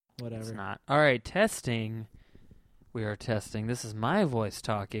Whatever. It's not. All right, testing. We are testing. This is my voice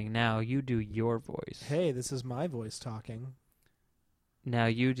talking. Now you do your voice. Hey, this is my voice talking. Now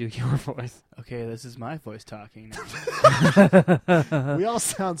you do your voice. Okay, this is my voice talking now. We all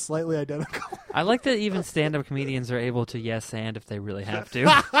sound slightly identical. I like that even stand-up comedians are able to yes and if they really have to.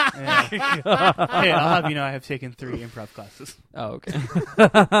 Yeah. Hey, I'll have you know I have taken 3 improv classes. Oh, okay.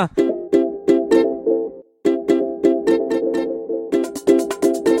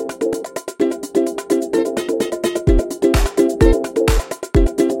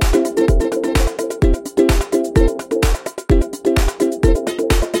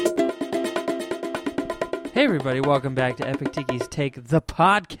 Hey everybody, welcome back to Epic Tiki's Take, the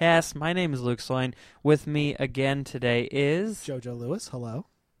podcast. My name is Luke Sloan. With me again today is... Jojo Lewis, hello.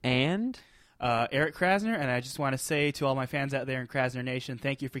 And... Eric Krasner, and I just want to say to all my fans out there in Krasner Nation,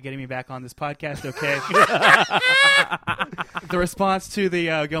 thank you for getting me back on this podcast, okay? The response to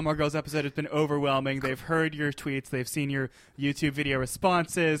the Gilmore Girls episode has been overwhelming. They've heard your tweets, they've seen your YouTube video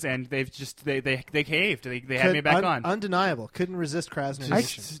responses, and they've just, they caved. They had me back on. Undeniable. Couldn't resist Krasner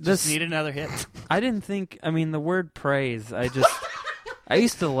Nation. Just need another hit. I didn't think... I mean, the word praise, I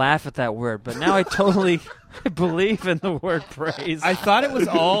used to laugh at that word, but now I totally believe in the word praise. I thought it was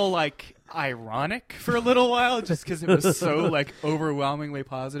all, like... ironic for a little while just because it was so like overwhelmingly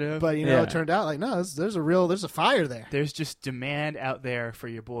positive, but it turned out like no, there's a fire there. There's just demand out there for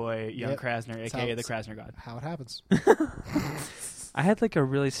your boy Young Krasner, aka the Krasner God. How it happens. I had like a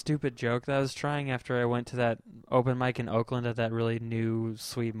really stupid joke that I was trying after I went to that open mic in Oakland at that really new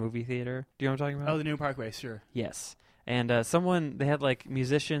sweet movie theater. Do you know what I'm talking about? Oh, the new Parkway, sure. Yes. And they had like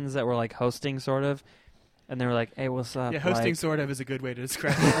musicians that were like hosting sort of. And they were like, hey, what's up? Yeah, hosting sort of is a good way to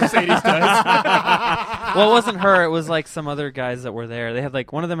describe what Mercedes does. Well, it wasn't her. It was like some other guys that were there. They had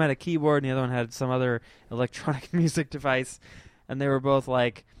like, one of them had a keyboard and the other one had some other electronic music device. And they were both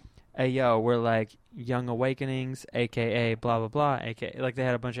like, hey, yo, we're like Young Awakenings, a.k.a. blah, blah, blah, a.k.a. Like they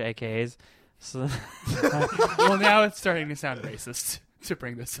had a bunch of AKAs. So well, now it's starting to sound racist to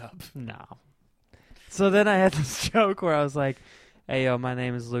bring this up. No. So then I had this joke where I was like, hey, yo, my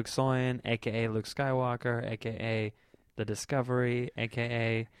name is Luke Soyan, a.k.a. Luke Skywalker, a.k.a. The Discovery,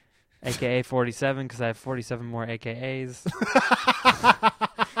 a.k.a. 47, because I have 47 more AKAs.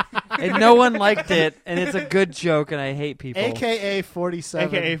 And no one liked it, and it's a good joke, and I hate people. AKA 47.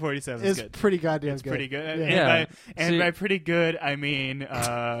 AKA 47 is good. Pretty goddamn it's good. Pretty good. Yeah. And by pretty good, I mean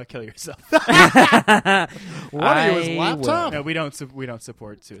kill yourself. One of you is laptop. No, we don't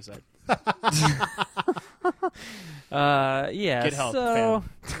support suicide. Yeah. Get help, so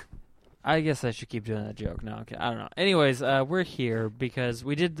fam. I guess I should keep doing that joke. No, okay, I don't know. Anyways, we're here because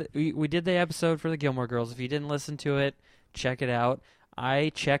we did the episode for the Gilmore Girls. If you didn't listen to it, check it out.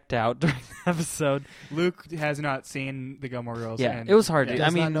 I checked out during the episode. Luke has not seen the Gilmore Girls. Yeah, and it was hard. He to does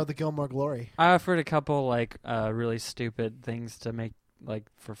I mean, not know the Gilmore Glory. I offered a couple like really stupid things to make like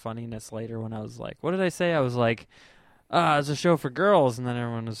for funniness later when I was like, what did I say? I was like, it's a show for girls, and then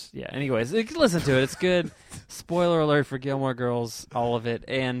everyone was anyways, listen to it. It's good. Spoiler alert for Gilmore Girls, all of it,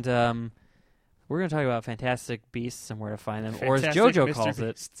 and we're going to talk about Fantastic Beasts and where to find them, or as JoJo calls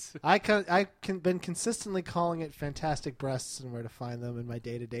it. I've been consistently calling it Fantastic Breasts and where to find them in my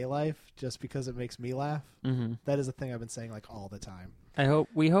day-to-day life, just because it makes me laugh. Mm-hmm. That is a thing I've been saying like all the time.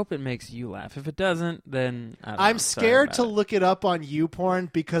 We hope it makes you laugh. If it doesn't, then I don't know. I'm scared to look it up on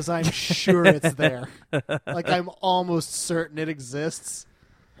YouPorn because I'm sure it's there. Like I'm almost certain it exists.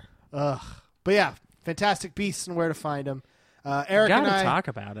 Ugh. But yeah, Fantastic Beasts and where to find them. Eric and I talk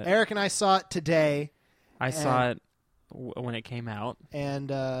about it. Eric and I saw it today. I saw it when it came out, and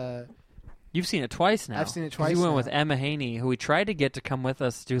you've seen it twice now. I've seen it twice. You went now. with Emma Haney, who we tried to get to come with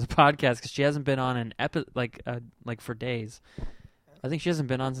us to do the podcast because she hasn't been on an like for days. I think she hasn't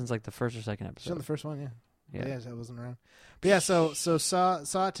been on since like the first or second episode. She's on the first one, yeah. Yeah, I wasn't around. But yeah, so saw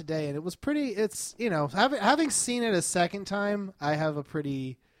it today, and it was pretty. It's having seen it a second time, I have a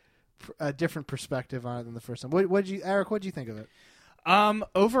pretty different perspective on it than the first time. Eric? What'd you think of it?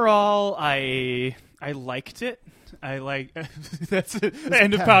 Overall, I liked it. I like that's the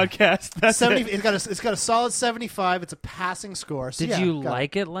end of podcast. That's 70. It's got a solid 75. It's a passing score. So did you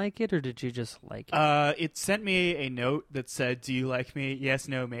like it, or did you just like it? It sent me a note that said, "Do you like me? Yes,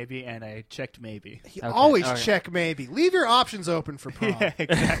 no, maybe," and I checked maybe. Always check maybe. Leave your options open for prom. Yeah,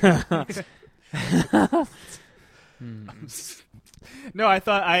 exactly. No, I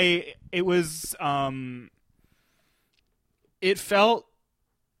thought it was it felt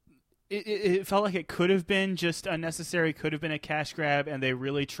like it could have been just unnecessary, could have been a cash grab, and they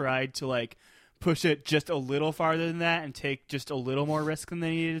really tried to like push it just a little farther than that and take just a little more risk than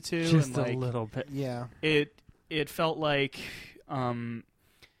they needed to. Just and, a little bit. Yeah. It felt like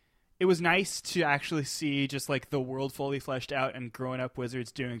it was nice to actually see just like the world fully fleshed out and grown-up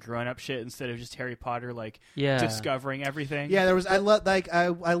wizards doing grown-up shit instead of just Harry Potter like discovering everything. Yeah, there was. I loved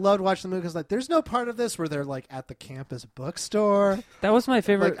watching the movie because like there's no part of this where they're like at the campus bookstore. That was my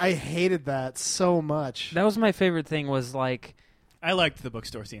favorite. Like I hated that so much. That was my favorite thing. Was like I liked the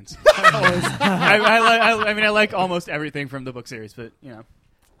bookstore scenes. I mean, I like almost everything from the book series, but you know.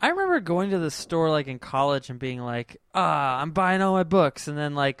 I remember going to the store like in college and being like, I'm buying all my books, and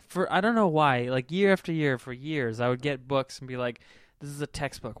then like for I don't know why, like year after year for years, I would get books and be like, this is a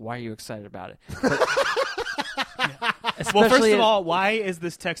textbook. Why are you excited about it? But, well, first of all, why is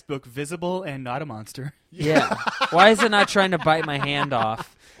this textbook visible and not a monster? Yeah. Why is it not trying to bite my hand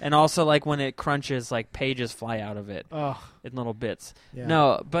off? And also, like when it crunches, like pages fly out of it in little bits. Yeah.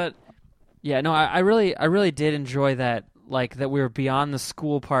 No, but yeah, no, I really did enjoy that. Like that we were beyond the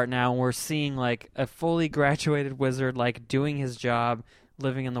school part now, and we're seeing like a fully graduated wizard like doing his job,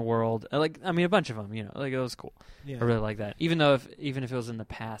 living in the world. Like I mean, a bunch of them, you know, like it was cool. Yeah. I really like that, even if it was in the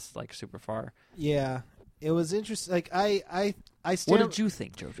past, like super far. Yeah, it was interesting. Like I stand. What did you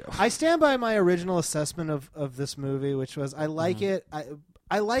think, JoJo? I stand by my original assessment of this movie, which was I like it.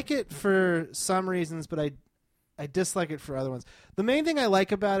 I like it for some reasons, but I dislike it for other ones. The main thing I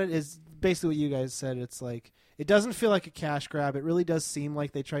like about it is basically what you guys said. It's like it doesn't feel like a cash grab. It really does seem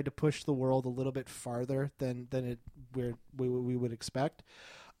like they tried to push the world a little bit farther than we would expect.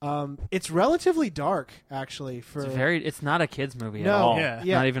 It's relatively dark, actually. It's not a kids movie at No, all. yeah.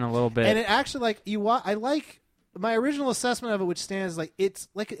 Not even a little bit. And it actually I like my original assessment of it, which stands like it's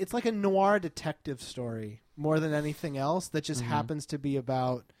like a noir detective story more than anything else that just happens to be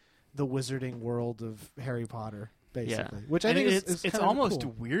about the wizarding world of Harry Potter. Basically, which I think is it's kind of almost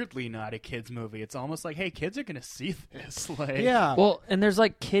cool. weirdly not a kids movie. It's almost like, hey, kids are gonna see this. Like, Yeah. Well, and there's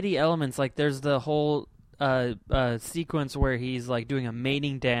like kiddie elements. Like there's the whole sequence where he's like doing a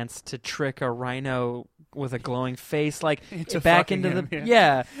mating dance to trick a rhino with a glowing face, like back into him, the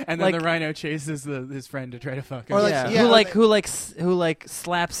and then like, the rhino chases his friend to try to fuck him. Or like, who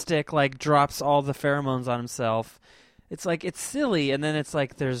slapstick like drops all the pheromones on himself. It's like it's silly, and then it's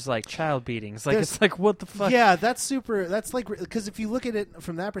like there's like child beatings. Like it's like what the fuck? Yeah, that's super. That's like because if you look at it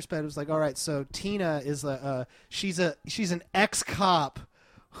from that perspective, it's like all right. So Tina is she's an ex-cop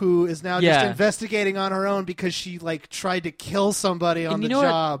who is now just investigating on her own because she like tried to kill somebody on the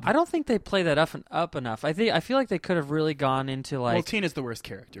job. What? I don't think they play that up enough. I feel like they could have really gone into like. Well, Tina's the worst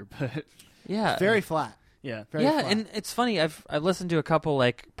character, but very flat. Yeah, very flat. And it's funny. I've listened to a couple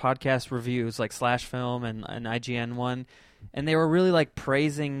like podcast reviews, like Slash Film and an IGN one, and they were really like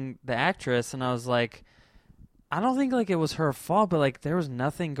praising the actress, and I was like, I don't think like it was her fault, but like there was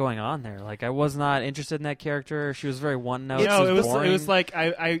nothing going on there. Like I was not interested in that character. She was very one note. No, it boring. was like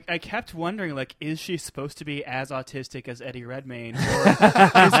I kept wondering like, is she supposed to be as autistic as Eddie Redmayne, or is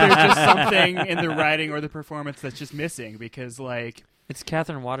there just something in the writing or the performance that's just missing? Because like. It's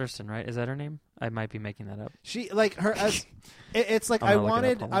Catherine Waterston, right? Is that her name? I might be making that up. She like her. It's like I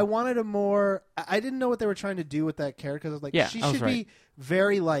wanted a more. I didn't know what they were trying to do with that character. I was like, she should be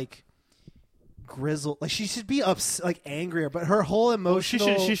very like grizzled. Like she should be like angrier, but her whole emotional.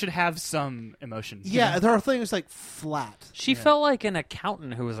 Well, she should have some emotion. Yeah, her thing was like flat. She felt like an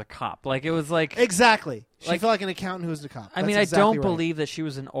accountant who was a cop. Like it was like exactly. She felt like an accountant who was a cop. I mean, I don't believe that she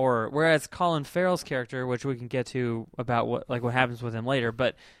was an Auror. Whereas Colin Farrell's character, which we can get to about what happens with him later,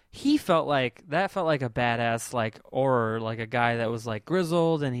 but he felt like a badass like Auror, like a guy that was like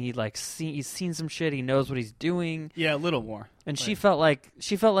grizzled and he like he's seen some shit. He knows what he's doing. Yeah, a little more. And she felt like.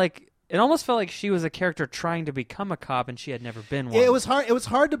 It almost felt like she was a character trying to become a cop, and she had never been one. It was hard. It was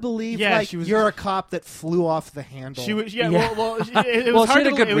hard to believe. You're a cop that flew off the handle. She was. Yeah. Well, it was hard she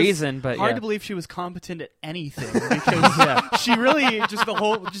had to a good reason, but hard to believe she was competent at anything because she really just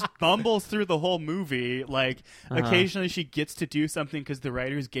bumbles through the whole movie. Like occasionally she gets to do something because the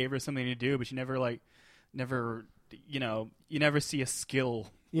writers gave her something to do, but she never you never see a skill.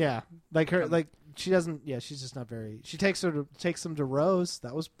 Yeah, like her, like she doesn't. Yeah, she's just not very. She takes them to Rose.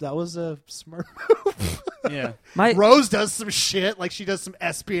 That was a smart move. Yeah, Rose does some shit. Like she does some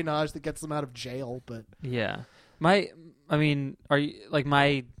espionage that gets them out of jail. But my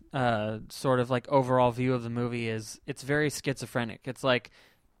sort of like overall view of the movie is it's very schizophrenic. It's like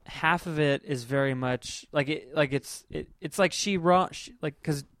half of it is very much like it's like she wrote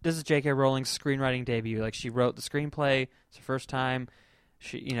because this is J.K. Rowling's screenwriting debut. Like she wrote the screenplay. It's her first time.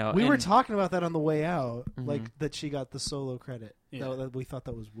 We were talking about that on the way out, like that she got the solo credit. Yeah. That we thought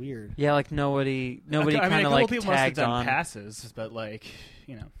that was weird. Yeah, like nobody kind of like tagged on passes, but like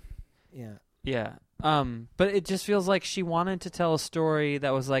yeah. But it just feels like she wanted to tell a story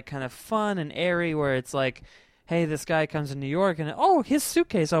that was like kind of fun and airy, where it's like, hey, this guy comes to New York and his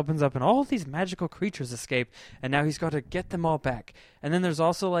suitcase opens up and all these magical creatures escape and now he's got to get them all back. And then there's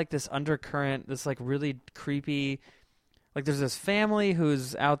also like this undercurrent, this like really creepy, like there's this family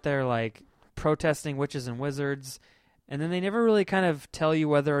who's out there like protesting witches and wizards, and then they never really kind of tell you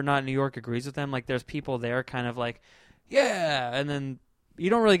whether or not New York agrees with them. Like there's people there kind of like, yeah, and then you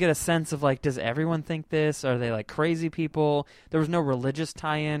don't really get a sense of like, does everyone think this? Are they like crazy people? There was no religious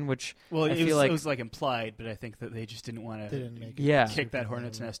tie-in, which it was like implied, but I think that they just didn't want to kick that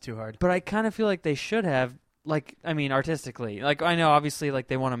hornet's nest too hard. But I kind of feel like they should have, like, I mean, artistically. Like, I know obviously like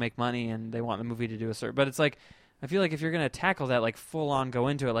they want to make money and they want the movie to do a certain, but it's like, I feel like if you're going to tackle that, like full on go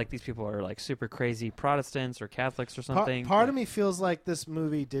into it, like these people are like super crazy Protestants or Catholics or something. Part of me feels like this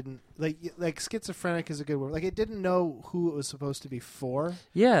movie didn't like schizophrenic is a good word. Like it didn't know who it was supposed to be for.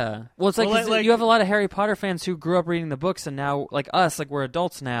 Yeah. Well, it's like you have a lot of Harry Potter fans who grew up reading the books and now like us, like we're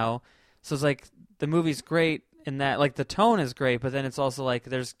adults now. So it's like the movie's great in that like the tone is great, but then it's also like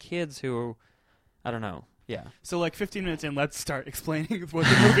there's kids who I don't know. Yeah. So like 15 minutes in, let's start explaining what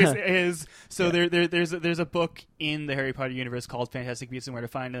the movie is. So there's a book in the Harry Potter universe called Fantastic Beasts and Where to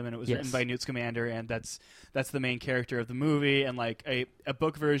Find Them, and it was written by Newt Scamander, and that's the main character of the movie. And like a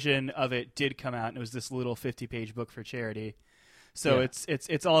book version of it did come out, and it was this little 50-page book for charity. So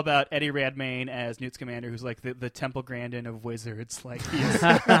it's all about Eddie Redmayne as Newt Scamander, who's like the Temple Grandin of wizards. Like he's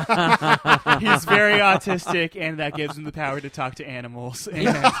very autistic, and that gives him the power to talk to animals. And he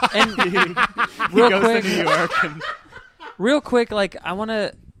goes to New York. Real quick, like I want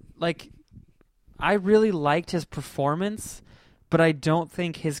to, like, I really liked his performance, but I don't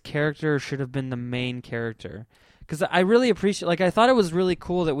think his character should have been the main character. Because I really appreciate, like, I thought it was really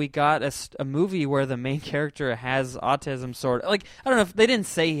cool that we got a movie where the main character has autism, sort of. Like, I don't know if they didn't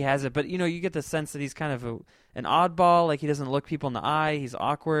say he has it, but, you know, you get the sense that he's kind of an oddball. Like, he doesn't look people in the eye. He's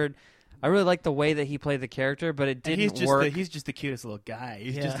awkward. I really like the way that he played the character, but it didn't work. He's just the cutest little guy.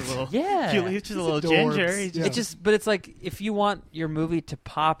 He's just a little, cute. He's just a little ginger. But it's like, if you want your movie to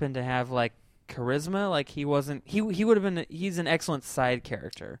pop and to have, like, charisma, like he wasn't, he would have been, he's an excellent side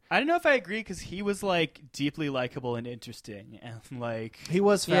character. I don't know if I agree, because he was like deeply likable and interesting, and like he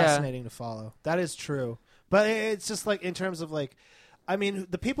was fascinating to follow. That is true, but it's just like in terms of like, I mean,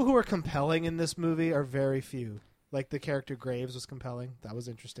 the people who are compelling in this movie are very few. Like the character Graves was compelling. That was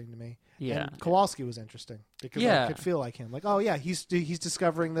interesting to me. Yeah. And Kowalski was interesting because I could feel like him. Like, oh yeah, he's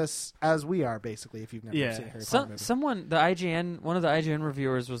discovering this as we are, basically. If you've never seen a Harry Potter movie. Someone, one of the IGN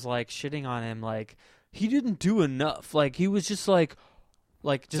reviewers was like shitting on him, like he didn't do enough. Like he was just like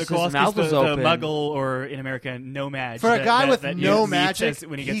just so his mouth was open. The Muggle, or in America, nomad. For a guy with no magic,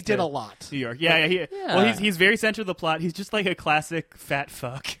 when he did a lot. New York, Well, he's very central to the plot. He's just like a classic fat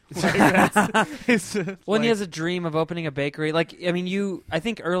fuck. When he has a dream of opening a bakery, like I mean, I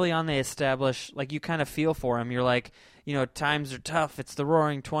think early on they establish like you kind of feel for him. You're like, you know, times are tough. It's the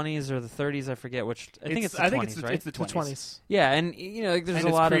Roaring 20s or the 30s. I forget which. I think it's the 20s, right? It's the 20s. Yeah, and you know, like, there's a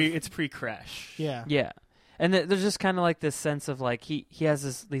lot of it's pre-Crash. Yeah. And there's just kind of like this sense of like he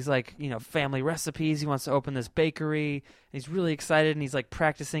has these like, you know, family recipes. He wants to open this bakery. And he's really excited, and he's like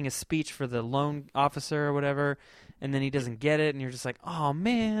practicing a speech for the loan officer or whatever. And then he doesn't get it, and you're just like, oh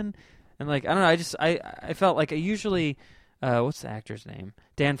man. And like I don't know, I felt like I usually what's the actor's name?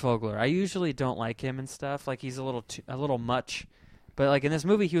 Dan Fogler. I usually don't like him and stuff. Like he's a little much. But like in this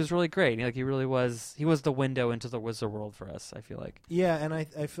movie, he was really great. He really was. He was the window into the wizard world for us, I feel like. Yeah, and I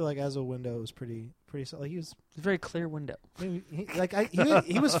feel like as a window, it was pretty. Like he was a very clear window.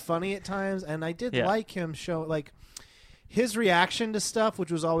 He was funny at times, and I did like him show like his reaction to stuff, which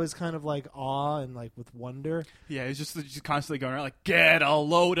was always kind of like awe and like with wonder. Yeah, he's just constantly going around like, "Get a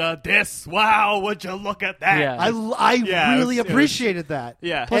load of this! Wow, would you look at that?" Yeah. I really appreciated that.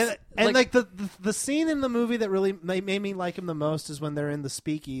 Yeah, plus, and like the scene in the movie that really made me like him the most is when they're in the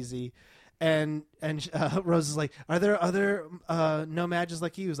speakeasy. And Rose is like, "Are there other no mages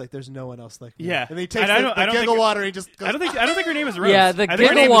like you?" He's like, "There's no one else like me." Yeah, and he takes the giggle water. And he just goes, I don't think her name is Rose. Yeah, the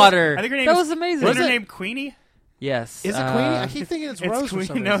giggle water. I think her name that was amazing. Was her name Queenie? Yes. Is it Queenie? I keep thinking it's Rose. For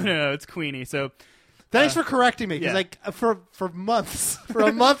some reason. No, it's Queenie. So thanks for correcting me, because like for months, for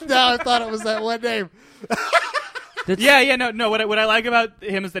a month now, I thought it was that one name. No. What I like about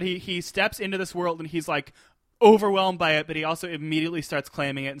him is that he steps into this world and he's like overwhelmed by it, but he also immediately starts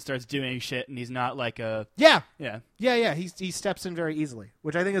claiming it and starts doing shit, and he's not like a yeah. He steps in very easily,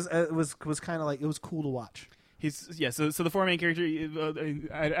 which I think was kind of like, it was cool to watch. So the four main character.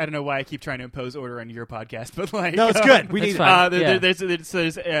 I don't know why I keep trying to impose order on your podcast, but like no, it's good. We need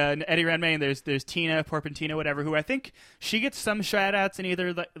there's Eddie Redmayne. There's Tina Porpentina, whatever, who I think she gets some shout outs in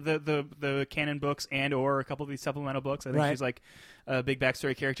either the canon books and or a couple of these supplemental books. I think she's like big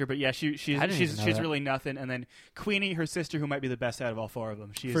backstory character. But yeah, she's really nothing. And then Queenie, her sister, who might be the best out of all four of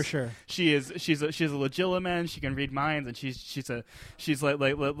them. For sure. She's a Legilimens. She can read minds, and she's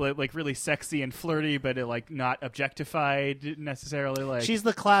like really sexy and flirty, but like not objectified necessarily. Like she's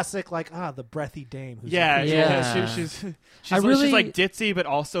the classic the breathy dame. Who's she's like ditzy, but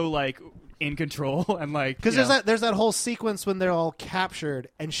also like in control and like because there's that whole sequence when they're all captured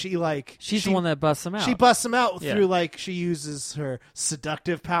and she's the one that busts them out. She busts them out through like she uses her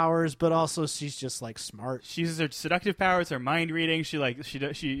seductive powers, but also she's just like smart. She uses her seductive powers, her mind reading. She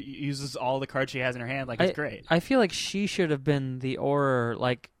uses all the cards she has in her hand. Like it's great. I feel like she should have been the Auror,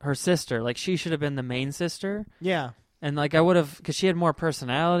 like her sister. Like she should have been the main sister. Yeah. And like I would have, because she had more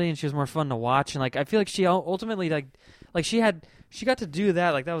personality and she was more fun to watch. And like I feel like she ultimately like she got to do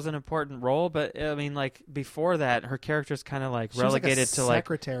that. Like that was an important role. But I mean, like before that, her character's kind of like relegated to like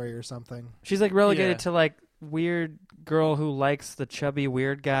secretary or something. She's like relegated to like weird girl who likes the chubby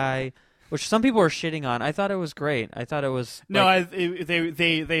weird guy, which some people were shitting on. I thought it was great. I thought it was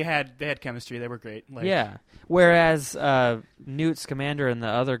they had chemistry. They were great. Like, yeah. Whereas Newt Scamander and the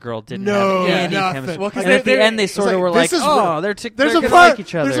other girl didn't have any nothing. chemistry. Well, and at the end they sort of were like, oh, they're gonna like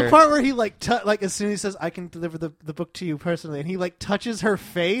each other. There's a part where he like as soon as he says, I can deliver the book to you personally, and he like touches her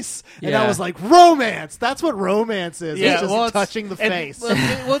face, and I was like, romance. That's what romance is. Yeah, it's just touching the face.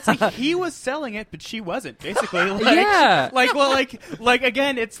 It's like he was selling it, but she wasn't. Basically,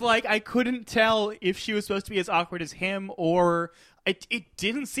 again, it's like I couldn't tell if she was supposed to be as awkward as him or. It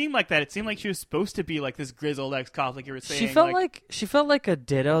didn't seem like that. It seemed like she was supposed to be like this grizzled ex-cop, like you were saying. She felt like a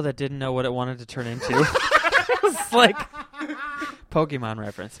Ditto that didn't know what it wanted to turn into. It's like Pokemon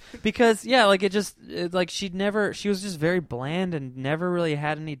reference because she was just very bland and never really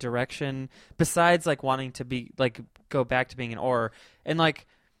had any direction besides like wanting to be like go back to being an Auror. And like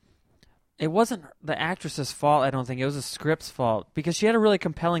it wasn't the actress's fault. I don't think it was the script's fault because she had a really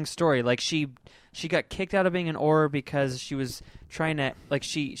compelling story. Like she got kicked out of being an Auror because she was trying to like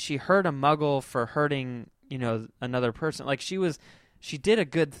she hurt a Muggle for hurting another person. Like she did a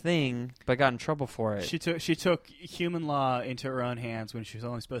good thing but got in trouble for it. She took human law into her own hands when she was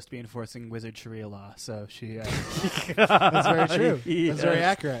only supposed to be enforcing wizard Sharia law. So she that's very true. That's very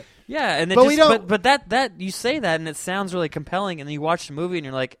accurate. Yeah, and but that you say that and it sounds really compelling, and then you watch the movie and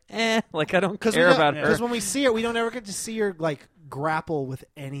you're like, like I don't care about her. Because when we see her, we don't ever get to see her like grapple with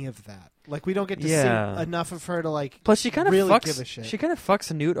any of that. Like we don't get to see enough of her to like. Plus, she kind of really give a shit. She kind of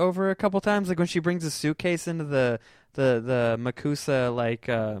fucks Newt over a couple times, like when she brings a suitcase into the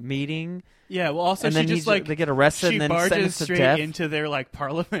Makusa meeting. Yeah, well, also and then they get arrested and then sentenced to death. She barges straight into their like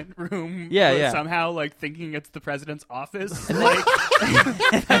parliament room. Yeah. Somehow like thinking it's the president's office. Like,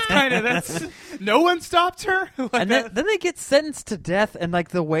 that's no one stopped her. And then they get sentenced to death, and like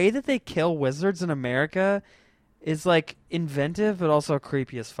the way that they kill wizards in America is like inventive, but also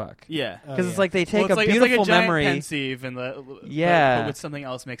creepy as fuck. Yeah, because it's like they take a beautiful it's like a giant memory, pensieve, and but with something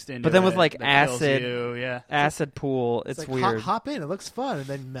else mixed into it. But then with like acid, acid pool, it's like weird. Hop in, it looks fun, and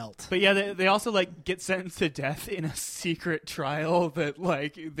then melt. But yeah, they also like get sentenced to death in a secret trial that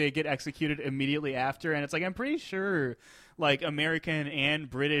like they get executed immediately after, and it's like I'm pretty sure. Like American and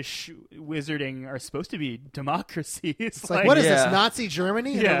British wizarding are supposed to be democracies. It's like what is this, Nazi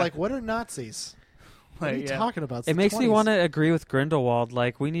Germany? And they're like, what are Nazis? What are you talking about? It makes me want to agree with Grindelwald.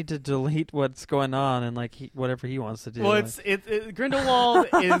 Like, we need to delete what's going on and like whatever he wants to do. Well, Grindelwald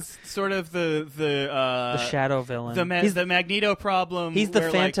is sort of the shadow villain. The Magneto problem. He's the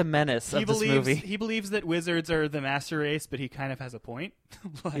Phantom Menace of this movie. He believes that wizards are the master race, but he kind of has a point.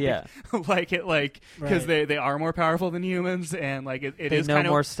 Because they are more powerful than humans, and like it is know kind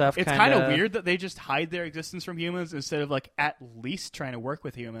of more stuff. It's kind of weird that they just hide their existence from humans instead of like at least trying to work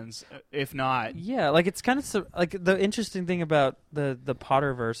with humans, if not. Yeah, like it's kind of like the interesting thing about the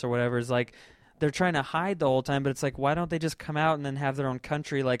Potterverse or whatever is like they're trying to hide the whole time, but it's like why don't they just come out and then have their own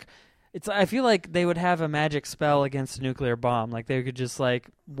country? Like I feel like they would have a magic spell against a nuclear bomb. Like they could just like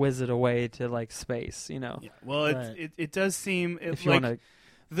whiz it away to like space, Yeah. Well, it does seem if you want to.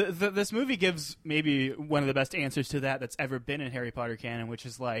 This movie gives maybe one of the best answers to that's ever been in Harry Potter canon, which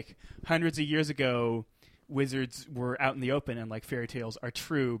is like hundreds of years ago. Wizards were out in the open, and like fairy tales are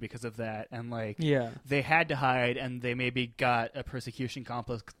true because of that, and like they had to hide, and they maybe got a persecution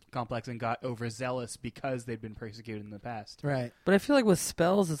complex and got overzealous because they'd been persecuted in the past. Right. But I feel like with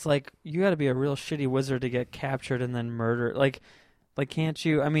spells, it's like you got to be a real shitty wizard to get captured and then murdered. Like can't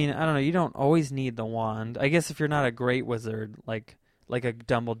you? I mean, I don't know. You don't always need the wand. I guess if you're not a great wizard, like a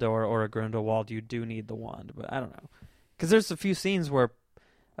Dumbledore or a Grindelwald, you do need the wand. But I don't know, because there's a few scenes where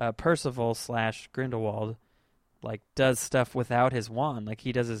Percival / Grindelwald like does stuff without his wand. Like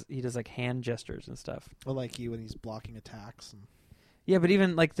he does like hand gestures and stuff. Well, like when he's blocking attacks. Yeah, but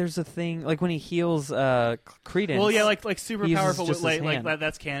even like there's a thing like when he heals Credence. Well, yeah, like super he uses powerful. just his hand.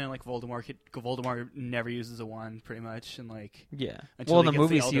 That's canon. Like Voldemort never uses a wand, pretty much, and like yeah. until Well, he the gets the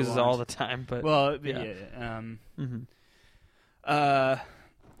movies Elder uses Wand. all the time, but yeah.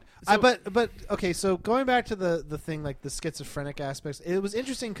 But okay, so going back to the thing like the schizophrenic aspects, it was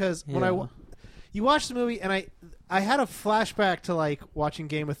interesting because when you watch the movie and I had a flashback to like watching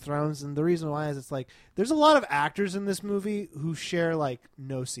Game of Thrones, and the reason why is it's like there's a lot of actors in this movie who share like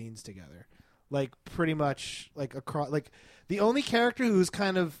no scenes together, like pretty much like across like the only character who's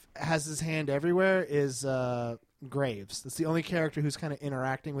kind of has his hand everywhere is Graves. That's the only character who's kind of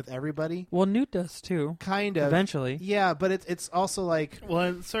interacting with everybody. Well, Newt does too. Kind of. Eventually. Yeah, but it's also like...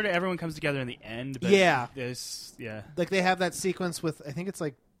 Well, sort of everyone comes together in the end. But yeah. Like they have that sequence with, I think it's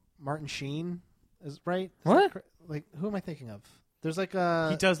like Martin Sheen, right? What? Like, who am I thinking of? There's like a...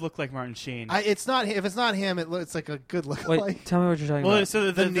 He does look like Martin Sheen. It's not. If it's not him, it's like a good look. Wait, tell me what you're talking about. So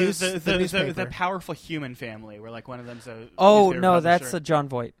the newspaper. the powerful human family, where like one of them's a... Oh, newspaper no, publisher. that's John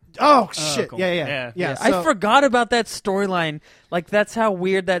Voight. Oh, shit. Cool. Yeah. Yeah, So, I forgot about that storyline. Like, that's how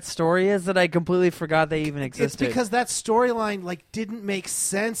weird that story is that I completely forgot they even it's existed. because that storyline like didn't make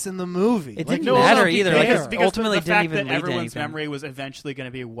sense in the movie. It Like, didn't no, matter it's not either. fair. Like, it's because ultimately the didn't fact even that lead to everyone's anything. memory was eventually going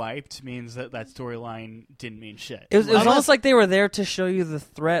to be wiped means that storyline didn't mean shit. It was almost like they were there to show you the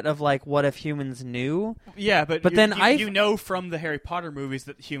threat of, like, what if humans knew? Yeah, but then you know from the Harry Potter movies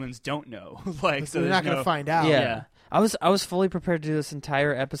that humans don't know. Like, so they're not going to find out. Yeah. I was fully prepared to do this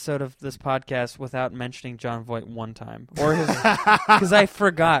entire episode of this podcast without mentioning John Voight one time, or his because I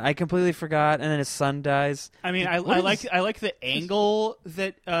forgot. I completely forgot, and then his son dies. I mean, I like the angle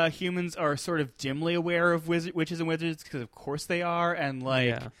that humans are sort of dimly aware of witches and wizards, because of course they are, and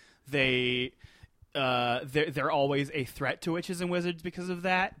like they're always a threat to witches and wizards because of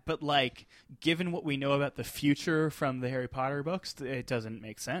that. But like, given what we know about the future from the Harry Potter books, it doesn't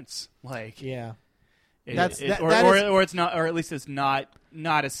make sense. Like, Yeah. Or it's not, or at least it's not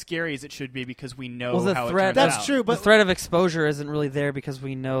as scary as it should be, because we know Well, the how threat it turns That's out. true, but the threat of exposure isn't really there because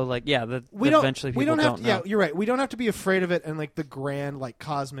we know, like, that eventually people don't know. Yeah, you're right. We don't have to be afraid of it in like the grand, like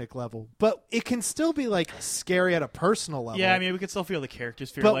cosmic level, but it can still be like scary at a personal level. Yeah, I mean, we could still feel the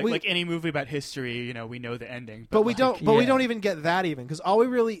characters fear, But like any movie about history. You know, we know the ending, but we like, don't. But we don't even get that even, because all we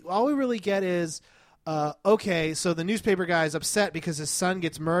really get is. Okay, so the newspaper guy is upset because his son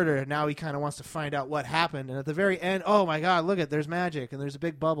gets murdered, and now he kind of wants to find out what happened. And at the very end, oh my God, look there's magic, and there's a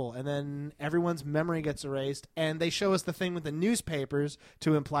big bubble, and then everyone's memory gets erased, and they show us the thing with the newspapers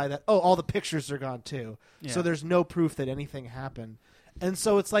to imply that all the pictures are gone too. Yeah. So there's no proof that anything happened. And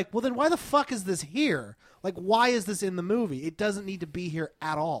so it's like, well, then why the fuck is this here? Like, why is this in the movie? It doesn't need to be here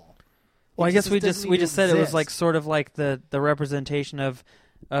at all. Well, I guess we doesn't just need to said it was exist. like sort of like the representation of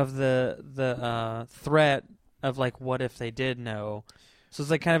the threat of like what if they did know. So it's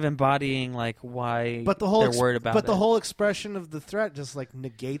like kind of embodying like why But the whole they're worried about but the it. whole expression of the threat just like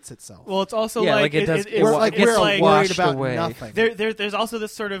negates itself. Well, it's also Yeah, like like it does- it's we're like, we're it's like worried washed about away. nothing. there's also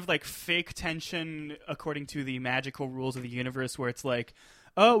this sort of like fake tension according to the magical rules of the universe, where it's like,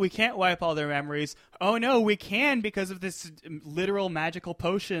 oh, we can't wipe all their memories. Oh no, we can, because of this literal magical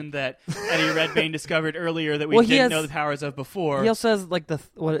potion that Eddie Redmayne discovered earlier that we Well, he didn't has- know the powers of before. He also has like it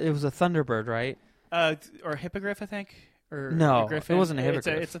was a Thunderbird, right? Or hippogriff, I think. Or No, a griffin. it wasn't a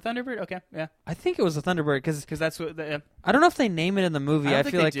hippogriff. It's a thunderbird. Okay, yeah, I think it was a Thunderbird because because that's what. I don't know if they name it in the movie. I don't I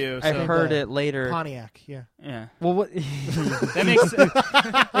think feel they like do, I so- heard it later. Pontiac, yeah. Yeah, Well, what? that makes sense.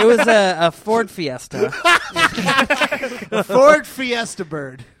 It was a Ford Fiesta. A Ford Fiesta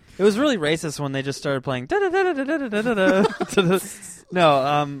bird. It was really racist when they just started playing.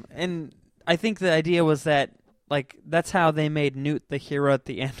 No, and I think the idea was that like that's how they made Newt the hero at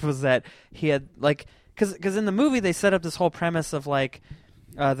the end, was that he had like because in the movie they set up this whole premise of like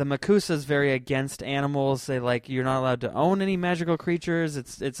the Makusa's very against animals. They like you're not allowed to own any magical creatures.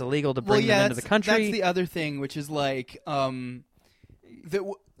 It's illegal to bring them into the country. That's the other thing, which is like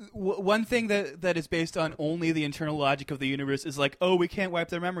one thing that is based on only the internal logic of the universe is like, oh, we can't wipe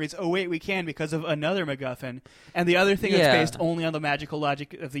their memories. Oh, wait, we can because of another MacGuffin. And the other thing Yeah. that's based only on the magical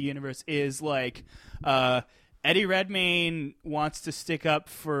logic of the universe is like, Eddie Redmayne wants to stick up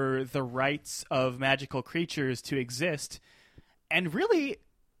for the rights of magical creatures to exist, and really,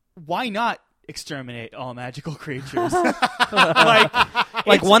 why not exterminate all magical creatures?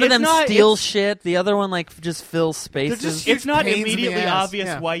 like one of them steals it's- shit, the other one like just fills spaces. It's not pains in the immediately ass, obvious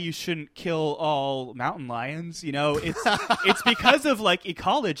yeah. why you shouldn't kill all mountain lions. You know, it's because of like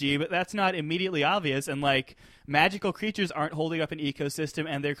ecology, but that's not immediately obvious. And like magical creatures aren't holding up an ecosystem,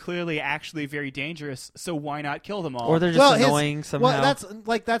 and they're clearly actually very dangerous. So why not kill them all? Or they're just annoying somehow. Well,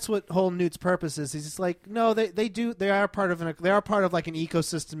 that's what whole Newt's purpose is. He's just like, no, they are part of like an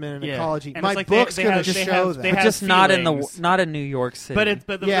ecosystem and an ecology. And my like book's going to show that. that, But just not in New York City. But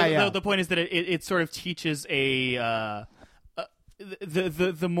the point is that it sort of teaches the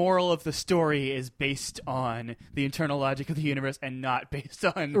moral of the story is based on the internal logic of the universe and not based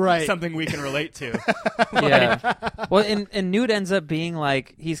on something we can relate to. Yeah. Well, and Newt ends up being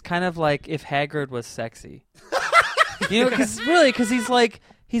like, he's kind of like if Hagrid was sexy. Because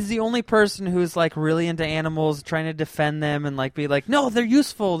he's the only person who's like really into animals, trying to defend them and like be like, no, they're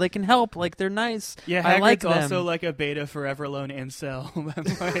useful, they can help, like they're nice. Yeah, I Hagrid's like them. also like a beta forever alone incel.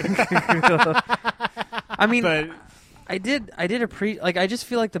 I mean, but I just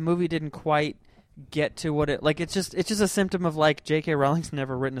feel like the movie didn't quite get to what it like. It's just a symptom of like J.K. Rowling's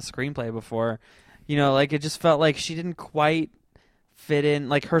never written a screenplay before. Like it just felt like she didn't quite fit in.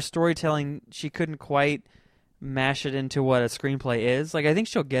 Like her storytelling, she couldn't quite mash it into what a screenplay is. Like I think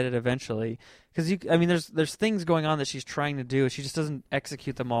she'll get it eventually because there's things going on that she's trying to do. She just doesn't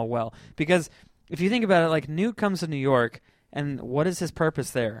execute them all well. Because if you think about it, like Newt comes to New York, and what is his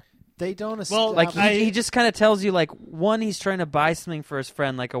purpose there? They don't. Well, like he just kind of tells you like one, he's trying to buy something for his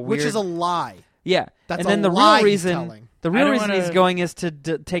friend, like a weird, which is a lie. Yeah, That's and then a the lie real he's reason, telling. he's going is to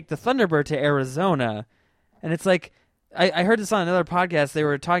take the Thunderbird to Arizona, and it's like I heard this on another podcast. They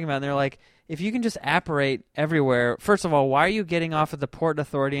were talking about, it, and they're like, if you can just apparate everywhere, first of all, why are you getting off at the Port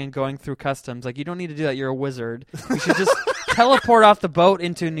Authority and going through customs? Like, you don't need to do that. You're a wizard. You should just teleport off the boat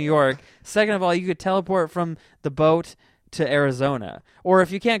into New York. Second of all, you could teleport from the boat to Arizona. Or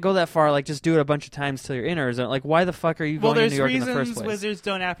if you can't go that far, like just do it a bunch of times till you're in Arizona. Like, why the fuck are you going to New York in the first place? Well, there's reasons wizards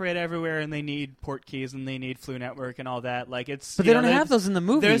don't apparate everywhere, and they need port keys, and they need Flu Network, and all that. Like it's, but they don't have those in the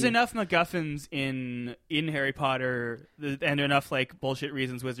movie. There's enough MacGuffins in Harry Potter, and enough like bullshit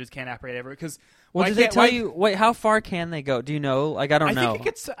reasons wizards can't apparate everywhere. Because did they tell you? Wait, how far can they go? Do you know? Like, I don't know.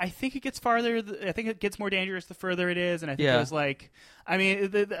 I think it gets farther. I think it gets more dangerous the further it is, and I think there's like, I mean,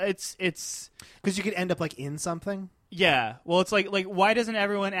 it's because you could end up like in something. Yeah, well, it's like why doesn't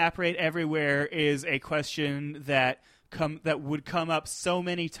everyone apparate everywhere is a question that would come up so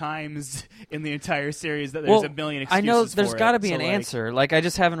many times in the entire series that there's a million excuses. I know there's got to be an answer. Like I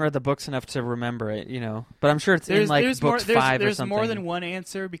just haven't read the books enough to remember it, But I'm sure it's in like books 5 or something. There's more than one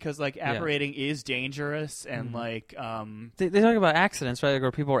answer because like apparating is dangerous and like they talk about accidents, right? Like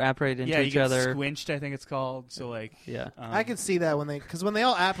where people are apparated into each other. Squinched, I think it's called. So like I can see that when they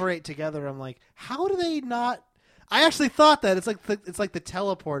all apparate together, I'm like, how do they not? I actually thought that it's like the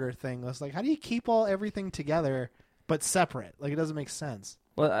teleporter thing. It's like, how do you keep everything together but separate? Like it doesn't make sense.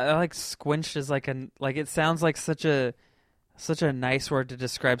 Well, I like squinched as like it sounds like such a nice word to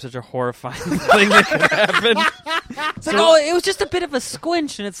describe such a horrifying thing that could happen. It's like, it was just a bit of a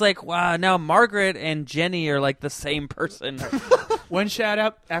squinch, and it's like, wow, now Margaret and Jenny are like the same person. One shout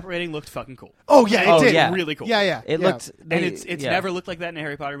out, apparating looked fucking cool. Oh yeah, it did. Yeah. Really cool. Yeah. It looked, and it's never looked like that in a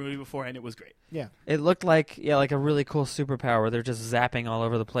Harry Potter movie before, and it was great. Yeah, it looked like a really cool superpower where they're just zapping all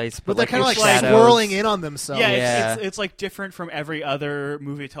over the place, but they're kind of like shadows. swirling in on themselves. Yeah, it's like different from every other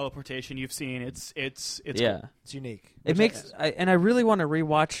movie teleportation you've seen. It's cool. It's unique. It makes, and I really want to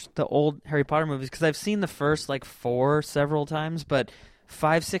rewatch the old Harry Potter movies because I've seen the first like 4 several times, but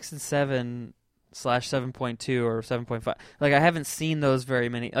 5, 6, and 7 / 7.2 or 7.5. Like I haven't seen those very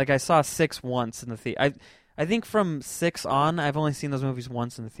many. Like I saw 6 once in the theater. I think from 6 on, I've only seen those movies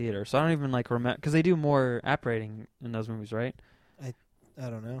once in the theater, so I don't even like remember because they do more apparating in those movies, right? I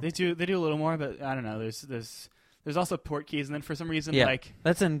don't know. They do a little more, but I don't know. There's also port keys, and then for some reason, like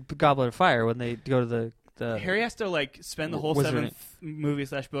that's in Goblet of Fire when they go to the Harry has to like spend the whole Wizarding. 7th movie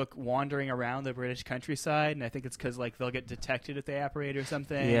 / book wandering around the British countryside, and I think it's because like they'll get detected if they apparate or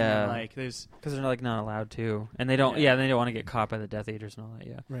something. Yeah, and, like there's because they're like not allowed to, and they don't. Yeah, they don't want to get caught by the Death Eaters and all that.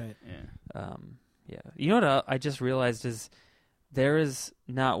 Yeah, right. Yeah. Yeah. You know what I just realized is there is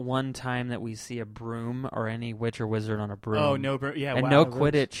not one time that we see a broom or any witch or wizard on a broom. Oh no, yeah, and wow. no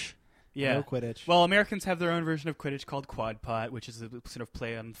Quidditch. Yeah, no Quidditch. Well, Americans have their own version of Quidditch called Quad Pot, which is a sort of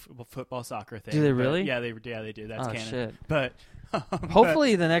play on football soccer thing. Do they really? Yeah, they do. That's canon. Shit. But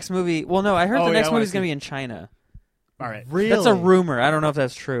hopefully the next movie. Well, no, I heard the next movie is going to be in China. All right, really? That's a rumor. I don't know if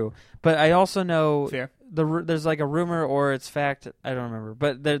that's true, but I also know fair. There's like a rumor or it's fact. I don't remember,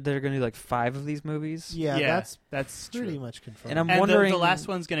 but they're going to do like 5 of these movies. Yeah, that's pretty true. much confirmed. And I'm and wondering the last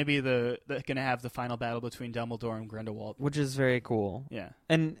one's going to be going to have the final battle between Dumbledore and Grindelwald, which is very cool. Yeah,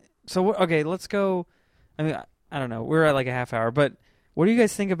 and so okay, let's go. I mean, I don't know. We're at like a half hour, but what do you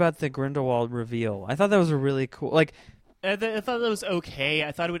guys think about the Grindelwald reveal? I thought that was a really cool. Like, I thought that was okay.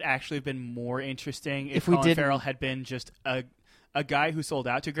 I thought it would actually have been more interesting if we Colin didn't- Farrell had been just a guy who sold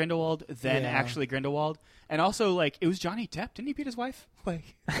out to Grindelwald, then actually Grindelwald. And also, like, it was Johnny Depp. Didn't he beat his wife?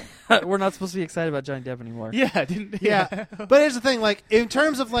 Like, We're not supposed to be excited about Johnny Depp anymore. yeah, didn't Yeah. But here's the thing, like, in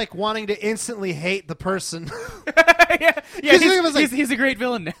terms of, like, wanting to instantly hate the person. yeah, it was like- he's a great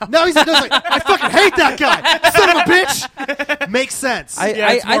villain now. No, he's like, I fucking hate that guy. Son of a bitch. Makes sense.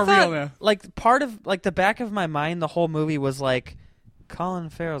 Yeah, it's more I thought, real now. like, part of, like, the back of my mind, the whole movie was, like, Colin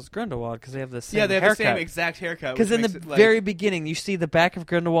Farrell's Grindelwald because they have the same Yeah, they have haircut. the same exact haircut. Because which in the makes it, like, very beginning, you see the back of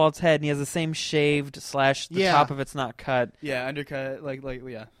Grindelwald's head, and he has the same shaved / the Yeah. top of it's not cut. yeah, undercut, like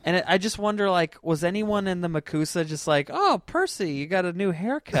yeah. And I just wonder, like, was anyone in the Makusa just like, oh, Percy, you got a new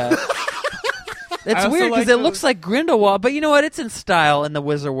haircut? It's also weird because like it looks like Grindelwald, but you know what? It's in style in the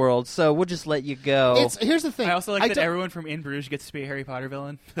Wizard world, so we'll just let you go. Here's the thing. I also like that don't- everyone from In Bruges gets to be a Harry Potter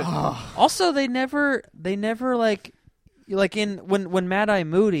villain. Also, they never like in when Mad Eye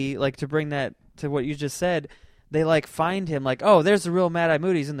Moody, like, to bring that to what you just said, they like find him like, oh, there's the real Mad Eye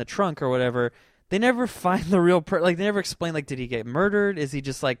Moody, he's in the trunk or whatever. They never find the real like they never explain, like, did he get murdered? Is he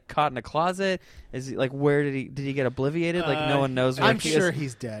just like caught in a closet? Is he like, where did he get obliterated? Like, no one knows where I'm he sure is.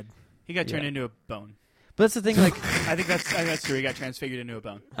 he's dead. He got turned Yeah. into a bone. But that's the thing, like, I think that's true. He got transfigured into a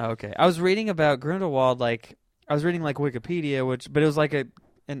bone. oh, okay. I was reading about Grindelwald, like I was reading like Wikipedia, but it was like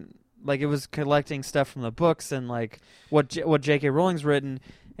it was collecting stuff from the books and like what J.K. Rowling's written,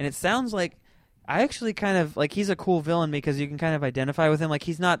 and it sounds like I actually kind of like he's a cool villain because you can kind of identify with him. Like,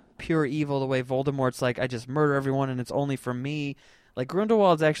 he's not pure evil the way Voldemort's like, I just murder everyone and it's only for me. Like,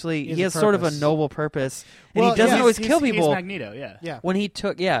 Grindelwald's actually He he has has a sort of a purpose. noble purpose, and Well, he doesn't yeah. always kill people. He's Magneto, yeah. Yeah. When he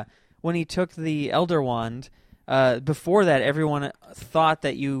took the Elder Wand, before that, everyone thought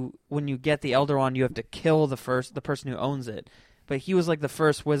that when you get the Elder Wand, you have to kill the person who owns it. But he was like the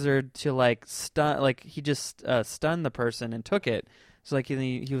first wizard to like stun, like he just stunned the person and took it. So like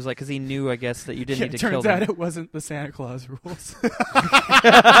he was like, because he knew, I guess, that you didn't need to kill turns them. out it wasn't the Santa Claus rules.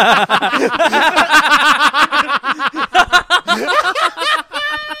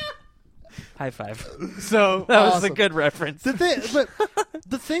 High five. So That was a Awesome. good reference. The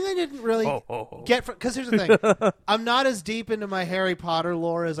thing I didn't really get from, because here's the thing, I'm not as deep into my Harry Potter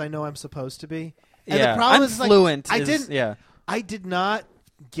lore as I know I'm supposed to be. And yeah, the problem I'm is, like, fluent. I is- didn't. Yeah. I did not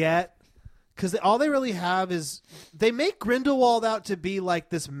get, because all they really have is they make Grindelwald out to be like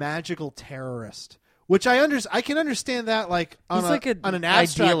this magical terrorist, which I can understand that, like on, He's like on an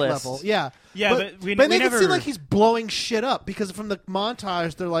abstract idealist. level, yeah. Yeah, but we make it never- seem like he's blowing shit up, because from the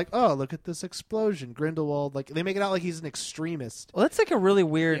montage they're like, oh, look at this explosion, Grindelwald. Like, they make it out like he's an extremist. Well, that's like a really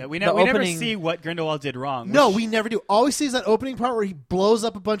weird. yeah, we the never opening, see what Grindelwald did wrong. No, which- we never do. All we see is that opening part where he blows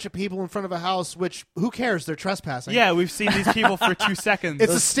up a bunch of people in front of a house, which, who cares? They're trespassing. Yeah, we've seen these people for 2 seconds.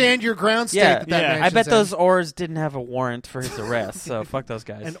 It's a stand your ground state Yeah, that yeah. I mansion's bet in. those Oars didn't have a warrant for his arrest, so fuck those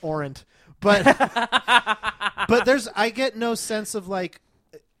guys. And Orant. But but I get no sense of, like,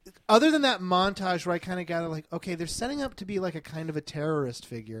 other than that montage where I kind of got like, okay, they're setting up to be like a kind of a terrorist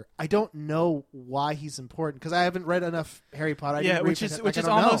figure. I don't know why he's important, because I haven't read enough Harry Potter. I yeah, didn't read which is Fantastic- which like, is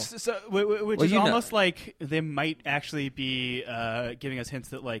I don't know. almost so, which Well, is you know- almost like they might actually be giving us hints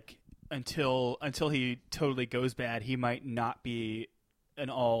that, like, until he totally goes bad, he might not be an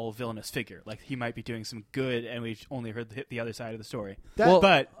all villainous figure. Like, he might be doing some good, and we've only heard the other side of the story. Well,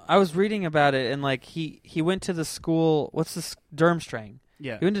 but I was reading about it, and like he went to the school. What's this? Durmstrang.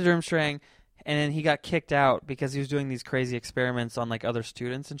 yeah, He went to Durmstrang, and then he got kicked out because he was doing these crazy experiments on like other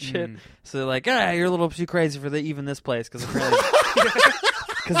students and shit. Mm. So they're like, you're a little too crazy for even this place, because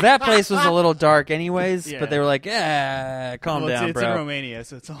because that place was a little dark anyways. Yeah. But they were like, calm well, down, it's bro. in Romania,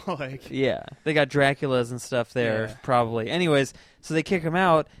 so it's all like Yeah, they got Draculas and stuff there, Yeah. probably. Anyways, so they kick him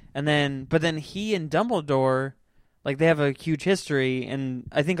out, but then he and Dumbledore, like, they have a huge history, and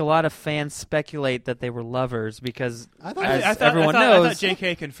I think a lot of fans speculate that they were lovers because, I thought as I thought, everyone I knows, thought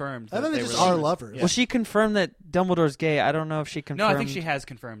J.K. confirmed. I that thought they they just were are lovers. lovers. Yeah. well, she confirmed that Dumbledore's gay. I don't know if she confirmed. No, I think she has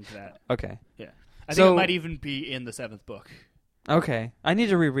confirmed that. Okay. Yeah, I think So- it might even be in the 7th book. Okay. I need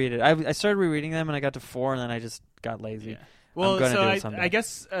to reread it. I started rereading them, and I got to 4, and then I just got lazy. Yeah. Well, gonna so do it someday. I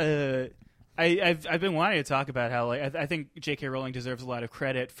guess I've been wanting to talk about how, like, I think J.K. Rowling deserves a lot of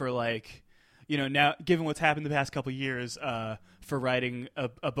credit for, like, you know, now given what's happened the past couple years, for writing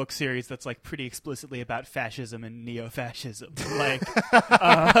a book series that's like pretty explicitly about fascism and neo-fascism. Like,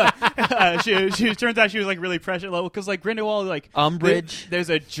 she turns out she was like really prescient level, because like Grindelwald, like Umbridge. there's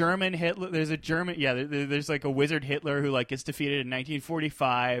a German Hitler. There's like a wizard Hitler who like gets defeated in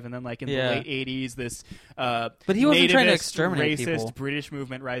 1945, and then like in Yeah. the late 80s, this But he wasn't trying to nativist, exterminate racist people. British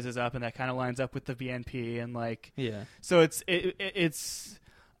movement rises up, and that kind of lines up with the BNP, and like Yeah. so it's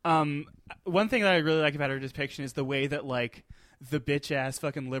One thing that I really like about her depiction is the way that like the bitch ass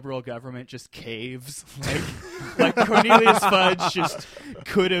fucking liberal government just caves. Like Cornelius Fudge just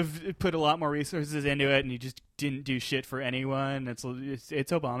could have put a lot more resources into it, and he just didn't do shit for anyone. It's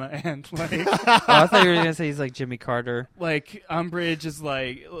Obama, and like I thought you were gonna say he's like Jimmy Carter. Like Umbridge is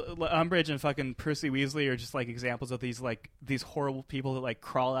like Umbridge and fucking Percy Weasley are just like examples of these horrible people that like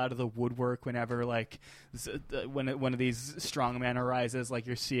crawl out of the woodwork whenever like when one of these strongmen arises. Like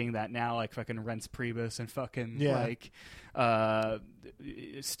you're seeing that now, like fucking Reince Priebus and fucking like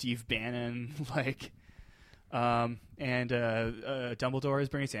Steve Bannon, like and Dumbledore is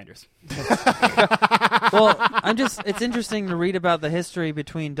Bernie Sanders. Well, it's interesting to read about the history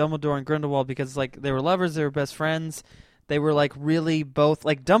between Dumbledore and Grindelwald because like they were lovers, they were best friends. They were like really both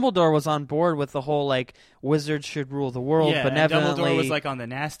like Dumbledore was on board with the whole like wizards should rule the world, yeah, benevolently. And Dumbledore was like on the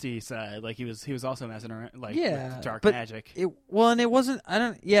nasty side, like he was also messing around like with dark magic. And it wasn't.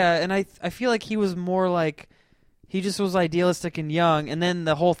 And I feel like he was more like he just was idealistic and young, and then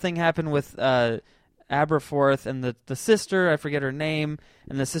the whole thing happened with Aberforth and the sister, I forget her name,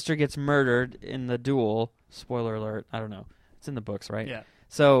 and the sister gets murdered in the duel. Spoiler alert, I don't know. It's in the books, right? Yeah.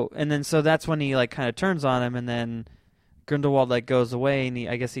 So that's when he like kind of turns on him, and then Grindelwald like goes away, and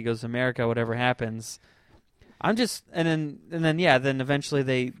I guess he goes to America, whatever happens. Then eventually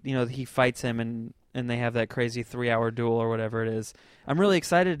they, he fights him and they have that crazy 3-hour duel or whatever it is. I'm really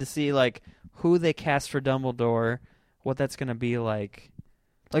excited to see like who they cast for Dumbledore, what that's going to be like.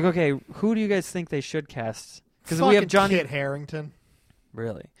 Like, okay, who do you guys think they should cast? Because we have Johnny Kit Harington.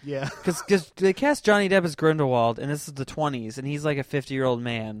 Really? Yeah. Because they cast Johnny Depp as Grindelwald, and this is the 20s, and he's like a 50-year-old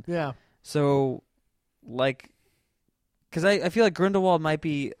man. Yeah. So, like, because I feel like Grindelwald might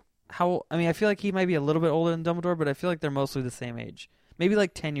be I feel like he might be a little bit older than Dumbledore, but I feel like they're mostly the same age. Maybe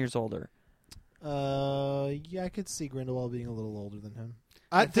like 10 years older. Yeah, I could see Grindelwald being a little older than him.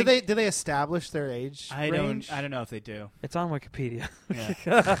 Did they establish their age range? I don't know if they do. It's on Wikipedia.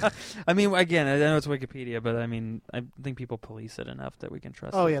 Yeah. I mean, again, I know it's Wikipedia, but I mean, I think people police it enough that we can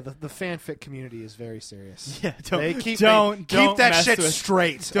trust Oh it. yeah, the fanfic community is very serious. Yeah, keep don't that mess shit with,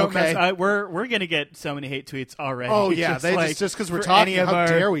 straight. Don't okay? mess. We're gonna get so many hate tweets already. Oh yeah, just because we're talking. How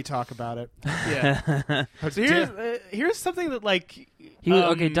dare we talk about it? Yeah. So here's something that like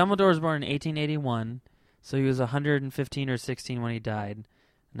Dumbledore was born in 1881, so he was 115 or 16 when he died.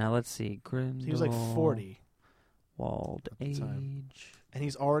 Now let's see. Grindelwald. He was like 40. Wald age. And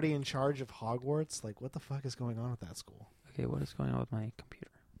he's already in charge of Hogwarts? Like, what the fuck is going on with that school? Okay, what is going on with my computer?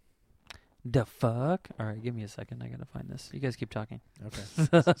 The fuck? All right, give me a second. I gotta find this. You guys keep talking.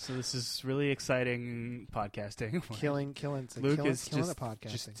 Okay. So this is really exciting podcasting. Killing Luke is killing the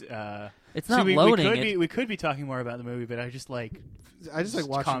podcasting. It's not loading. We could be talking more about the movie, but I just like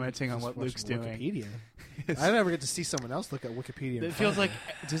watching, commenting on what Luke's doing. Wikipedia. I never get to see someone else look at Wikipedia. It feels like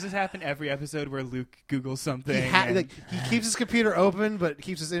does this happen every episode where Luke Googles something? He keeps his computer open, but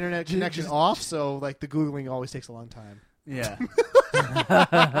keeps his internet connection off. So like the Googling always takes a long time. Yeah.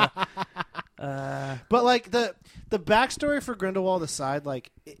 But like the backstory for Grindelwald aside,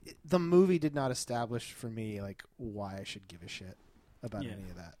 like the movie did not establish for me like why I should give a shit about any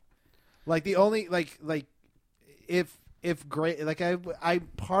of that. Like the only like if I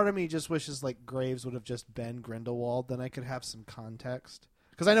part of me just wishes like Graves would have just been Grindelwald, then I could have some context.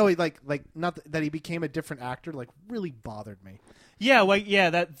 Because I know he like not that he became a different actor like really bothered me. Yeah, well, yeah,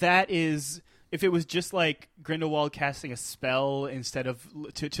 that is. If it was just like Grindelwald casting a spell instead of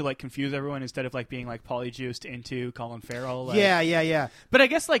to like confuse everyone instead of like being like polyjuiced into Colin Farrell. Like, yeah. But I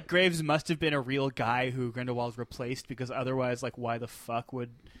guess like Graves must have been a real guy who Grindelwald replaced because otherwise like why the fuck would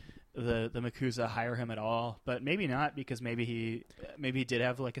the MACUSA hire him at all? But maybe not because maybe he did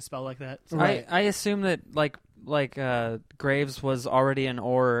have like a spell like that. So. Right. I assume that like Graves was already an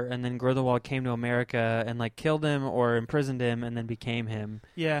Auror, and then Grindelwald came to America and like killed him or imprisoned him, and then became him.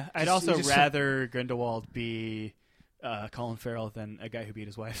 Yeah, I'd also rather Grindelwald be Colin Farrell than a guy who beat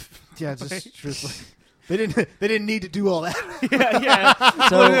his wife. Yeah, just they didn't need to do all that. yeah.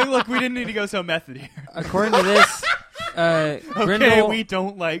 So look, we didn't need to go so method here. According to this. We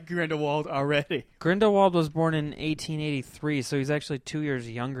don't like Grindelwald already. Grindelwald was born in 1883, so he's actually 2 years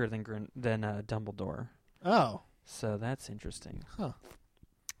younger than Dumbledore. Oh, so that's interesting. Huh?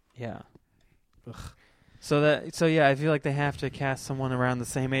 Yeah. Ugh. So yeah, I feel like they have to cast someone around the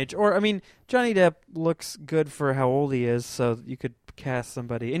same age. Or I mean, Johnny Depp looks good for how old he is, so you could cast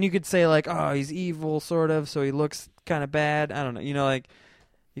somebody, and you could say like, oh, he's evil, sort of, so he looks kind of bad. I don't know. You know, like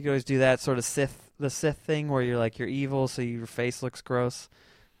you could always do that sort of the Sith thing where you're like you're evil, so your face looks gross,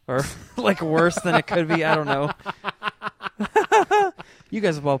 or like worse than it could be. I don't know. You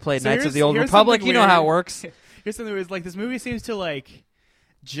guys have all played Knights of the Old Republic. You know how it works. Here's something weird. Like this movie seems to like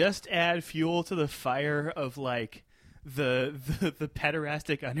just add fuel to the fire of like the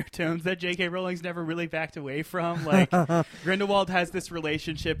pederastic undertones that J.K. Rowling's never really backed away from. Like Grindelwald has this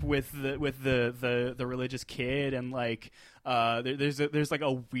relationship with the religious kid, and like there's like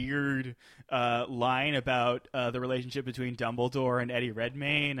a weird line about the relationship between Dumbledore and Eddie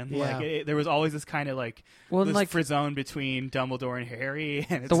Redmayne, and like there was always this kind of like this like frizone between Dumbledore and Harry,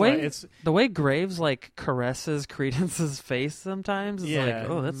 and the way Graves like caresses Credence's face sometimes is like,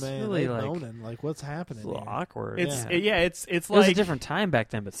 oh, that's really like moaning. Like what's happening? It's a little awkward. It's it like was a different time back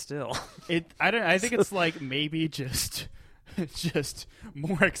then, but still, I think it's like maybe just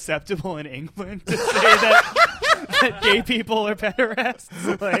more acceptable in England to say that gay people are pederasts.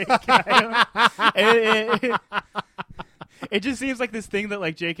 Like, it just seems like this thing that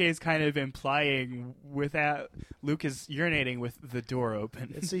like J.K. is kind of implying without Luke is urinating with the door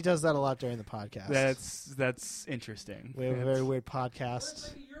open. He does that a lot during the podcast. That's interesting. We have a very weird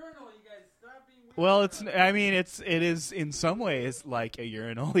podcast. Well, it is in some ways like a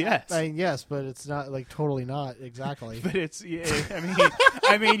urinal, yes. I mean, yes, but it's not like totally not exactly. But it's,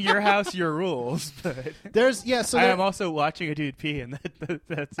 I mean, your house, your rules. But So I am also watching a dude pee, and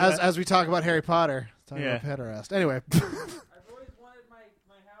that's as we talk about Harry Potter, talking about pederast. Anyway, I've always wanted my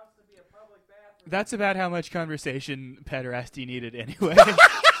house to be a public bathroom. That's about how much conversation pederasty needed anyway.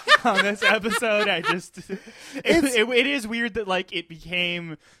 On this episode, it is weird that like it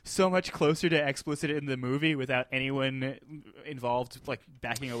became so much closer to explicit in the movie without anyone involved like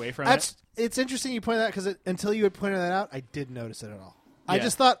backing away from it. It's interesting you pointed that because until you had pointed that out, I didn't notice it at all. Yeah. I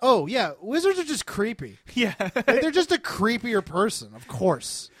just thought, oh yeah, wizards are just creepy. Yeah, like, they're just a creepier person, of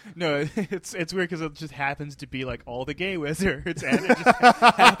course. No, it's weird because it just happens to be like all the gay wizards, and it just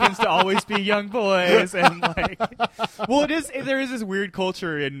happens to always be young boys, and like, well, there is this weird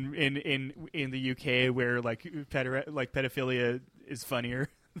culture in the UK where like pedophilia is funnier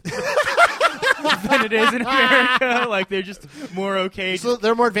than it is in America. Like they're just more okay. So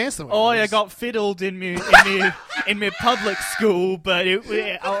they're more advanced than we. Oh, I got fiddled in me public school, but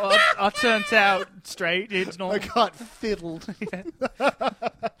I turned out straight. It's not. I got fiddled.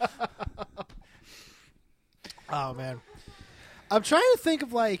 Oh man, I'm trying to think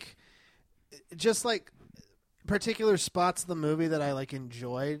of like just like particular spots of the movie that I like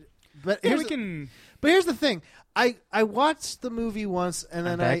enjoyed. But here's the thing. I watched the movie once, and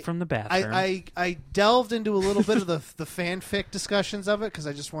then back from the bathroom. I delved into a little bit of the fanfic discussions of it because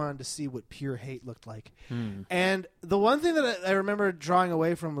I just wanted to see what pure hate looked like. And the one thing that I remember drawing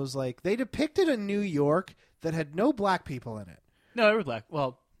away from was like they depicted a New York that had no black people in it. No, they were black.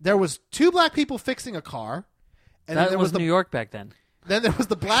 Well, there was 2 black people fixing a car, and that then there was New York back then. Then there was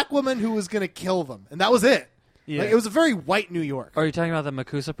the black woman who was going to kill them, and that was it. Yeah. Like, it was a very white New York. Are you talking about the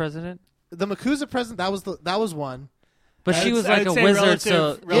MACUSA president? The MACUSA president, that was one. But she was like a wizard,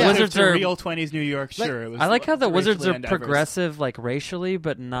 so wizards are real 20s New York. Sure, it was. I like how the wizards are undiverse. progressive, like racially,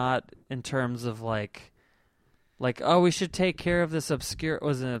 but not in terms of like, oh, we should take care of this obscure.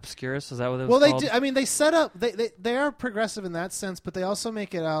 Was it Obscurus? Was that what it was called? They do. I mean, they set up. They are progressive in that sense, but they also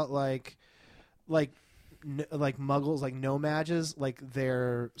make it out like muggles, like no-mages, like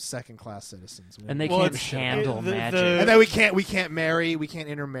they're second-class citizens, and they can't handle magic. And then we can't marry, we can't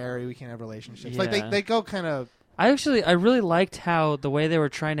intermarry, we can't have relationships. Yeah. Like they go kind of. I really liked how the way they were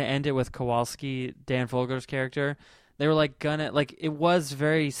trying to end it with Kowalski, Dan Fogler's character. They were like it was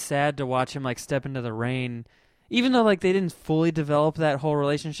very sad to watch him like step into the rain, even though like they didn't fully develop that whole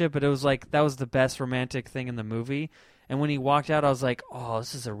relationship. But it was like that was the best romantic thing in the movie. And when he walked out, I was like, oh,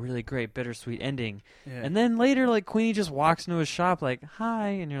 this is a really great bittersweet ending. Yeah. And then later, like Queenie just walks into his shop like, hi,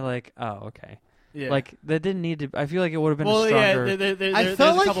 and you're like, oh, okay. Yeah. Like that didn't need to. I feel like it would have been a stronger. Yeah, there's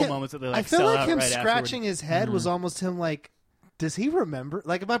a couple moments that they like. I feel like him right scratching his head was almost him like, does he remember?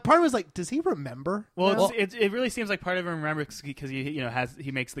 Like my part was like, does he remember? Well, it really seems like part of him remembers because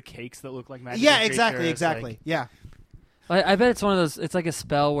he makes the cakes that look like magic. Yeah, exactly. Like, yeah. I bet it's one of those. It's like a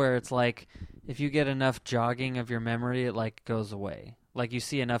spell where it's like if you get enough jogging of your memory, it like goes away. Like you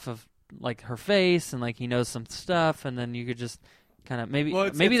see enough of like her face and like he knows some stuff, and then you could just. Kind of maybe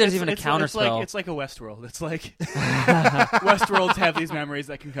there's even a counter spell. It's like a Westworld. It's like Westworlds have these memories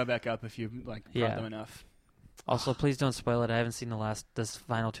that can come back up if you like prod them enough. Also, please don't spoil it. I haven't seen this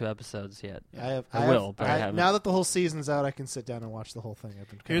final 2 episodes yet. I haven't. Now that the whole season's out, I can sit down and watch the whole thing. I've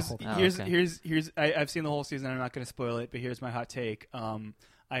seen the whole season. I'm not going to spoil it, but here's my hot take.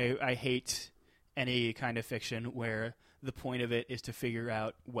 I hate any kind of fiction where the point of it is to figure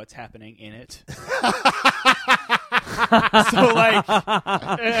out what's happening in it. So like,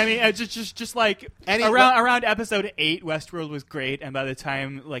 I mean, just like around episode 8, Westworld was great, and by the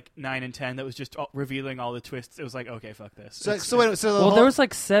time like 9 and 10, that was just revealing all the twists. It was like, okay, fuck this. So there was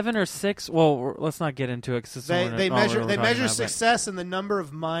like 7 or 6. Well, let's not get into it. Cause they measure success in the number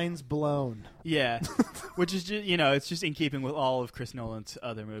of minds blown. Yeah, which is just, it's just in keeping with all of Chris Nolan's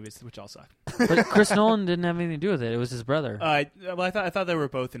other movies, which all suck. But Chris Nolan didn't have anything to do with it. It was his brother. I thought they were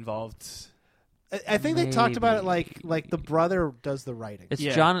both involved. I think they talked about it like the brother does the writing. It's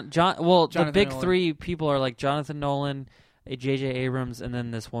John. Well, Jonathan the big Nolan. 3 people are like Jonathan Nolan, J.J. Abrams, and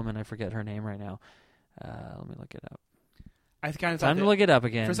then this woman. I forget her name right now. Let me look it up. I kind of Time to look it up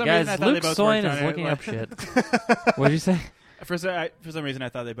again, for some guys. reason, I thought they Luke both Soin worked is on it, looking like- up shit. What did you say? For some reason, I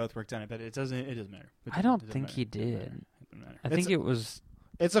thought they both worked on it, but it doesn't matter. I don't think he did. I think it was.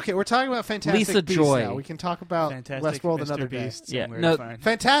 It's okay. We're talking about Fantastic Lisa Beasts Joy. now. We can talk about Fantastic Westworld Mr. another day. Beast. Yeah, and Where no, to Find.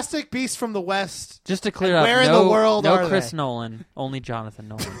 Fantastic Beasts from the West. Just to clear And up, where in no, the world no are Chris they? Nolan, only Jonathan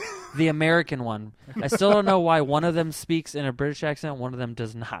Nolan, the American one. I still don't know why one of them speaks in a British accent, one of them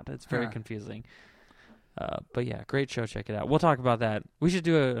does not. It's very confusing. But yeah, great show. Check it out. We'll talk about that. We should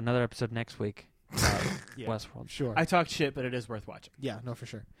do another episode next week. Yeah. Westworld. Sure. I talked shit, but it is worth watching. Yeah, no, for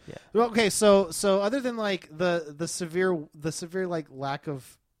sure. Yeah. Well, okay, so other than like the severe like lack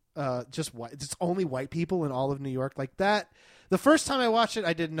of just white, it's only white people in all of New York like that. The first time I watched it,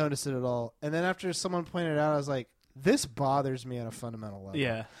 I didn't notice it at all, and then after someone pointed it out, I was like, this bothers me on a fundamental level.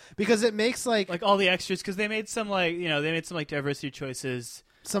 Yeah, because it makes like all the extras, because they made some diversity choices.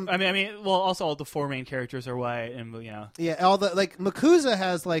 some. I mean, well, also all the 4 main characters are white, and Yeah, all the like Makuza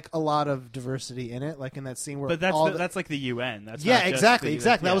has like a lot of diversity in it, like in that scene where. But that's like the UN. That's yeah, not just exactly.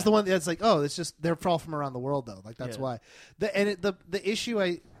 Yeah. That was the one that's like, oh, it's just they're all from around the world though. Like that's Yeah. why. The issue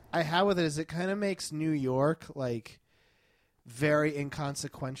I have with it is it kind of makes New York like very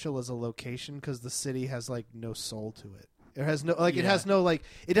inconsequential as a location because the city has like no soul to it. It has no like. It has no like.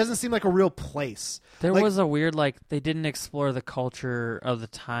 It doesn't seem like a real place. There Like- was a weird they didn't explore the culture of the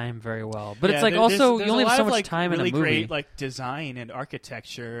time very well. But Yeah, it's like there's also a you only lot have so of, much like, time really in a movie. great like design and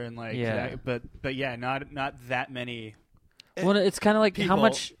architecture and like Yeah. but yeah, not that many. Well, it's kind of like how people-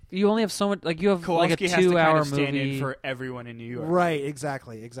 much you only have so much. Like you have like a Kowalski has to 2-hour kind of stand movie in for everyone in New York. Right.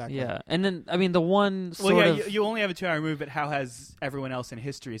 Exactly. Yeah, and then I mean the one Well, sort yeah, of you only have a 2-hour movie, but how has everyone else in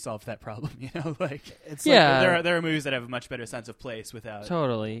history solved that problem? Like, It's Yeah. like, there are movies that have a much better sense of place without.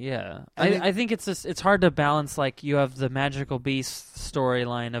 totally yeah. And I think it's hard to balance. Like you have the magical beast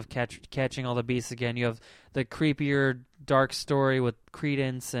storyline of catching all the beasts again. You have the creepier dark story with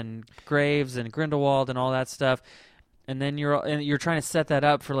Credence and Graves and Grindelwald and all that stuff. And then you're trying to set that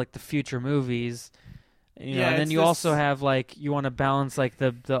up for like the future movies, and then it's you this- also have like you want to balance like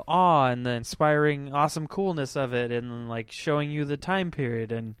the awe and the inspiring, awesome coolness of it, and like showing you the time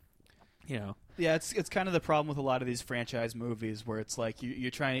period, and Yeah, it's kind of the problem with a lot of these franchise movies where it's like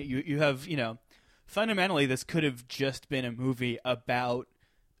you're trying to you have fundamentally this could have just been a movie about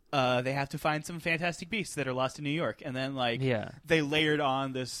they have to find some fantastic beasts that are lost in New York, and then they layered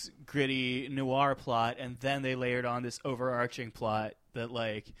on this gritty noir plot, and then they layered on this overarching plot that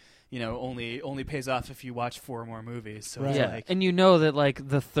only pays off if you watch 4 more movies. So it's yeah, like, and that like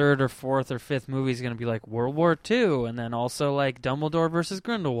the 3rd or 4th or 5th movie is going to be like World War II, and then also like Dumbledore versus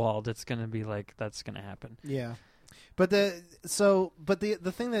Grindelwald. It's going to be like that's going to happen. Yeah. But the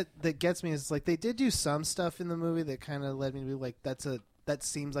thing that gets me is like they did do some stuff in the movie that kind of led me to be like that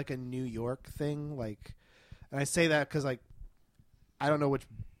seems like a New York thing, like, and I say that because like I don't know which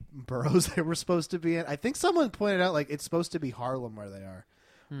boroughs they were supposed to be in. I think someone pointed out like it's supposed to be Harlem where they are,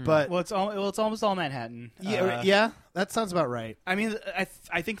 but it's almost all Manhattan. yeah, that sounds about right. I mean,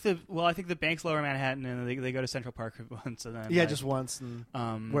 I think the bank's Lower Manhattan, and they go to Central Park once, and then Just once,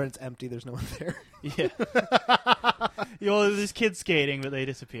 and where it's empty, there's no one there. yeah. There's kids skating, but they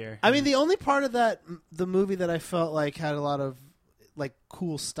disappear. I mean, the only part of the movie that I felt like had a lot of like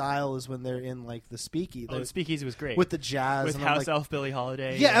cool style is when they're in like the speakeasy. The Speakeasy was great with the jazz with and House like, Elf Billie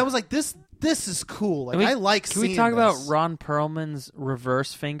Holiday. Yeah, I was like, this is cool. Like, I like. Can we seeing talk this. about Ron Perlman's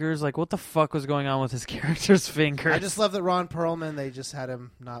reverse fingers? Like, what the fuck was going on with his character's fingers? I just love that Ron Perlman. They just had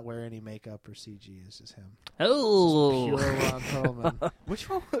him not wear any makeup or CG. It's just him. Oh, Pure Ron Perlman. Which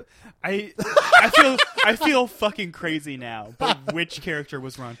one? I feel fucking crazy now. But which character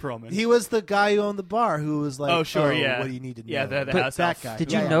was Ron Perlman? He was the guy who owned the bar who was like, Oh, sure, yeah. What do you need to know? Yeah, the But house that elf. guy.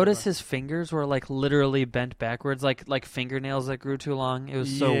 Did Yeah, you yeah, notice I his fingers were like literally bent backwards, like fingernails that grew too long? It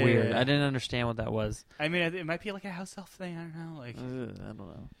was so weird. Yeah. I didn't understand what that was. I mean, it might be like a house elf thing. I don't know. Like, I don't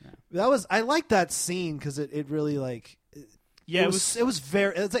know. That was. I liked that scene because it really like. yeah, It was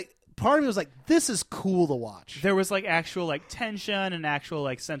like part of me was like, this is cool to watch. There was like actual like tension and actual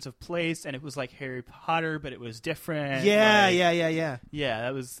like sense of place, and it was like Harry Potter, but it was different. Yeah, like, yeah.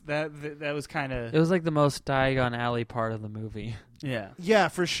 That was kind of. It was like the most Diagon Alley part of the movie. Yeah. Yeah,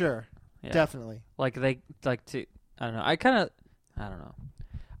 for sure. Yeah. Definitely. Like they like to. I don't know. I don't know.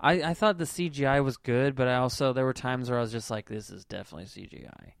 I thought the CGI was good, but there were times where I was just like, this is definitely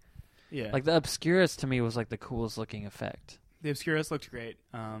CGI. Yeah. Like the Obscurus to me was like the coolest looking effect. The Obscurus looked great.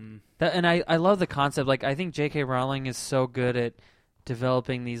 I love the concept. Like I think J.K. Rowling is so good at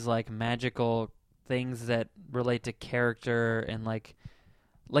developing these like magical things that relate to character, and like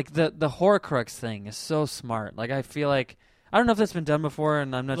the Horcrux thing is so smart. Like I feel like I don't know if that's been done before,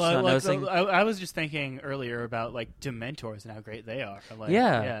 and I'm not just not noticing. I was just thinking earlier about like Dementors and how great they are. Like,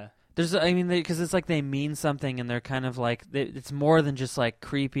 yeah. Because it's like they mean something, and they're kind of like it's more than just like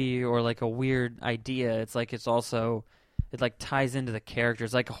creepy or like a weird idea. It's like it like ties into the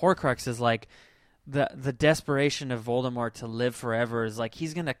characters. Like Horcrux is like the desperation of Voldemort to live forever is like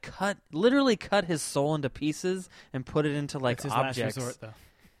he's gonna literally cut his soul into pieces and put it into like his objects. Last resort, though.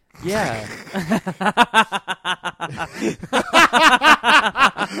 Yeah.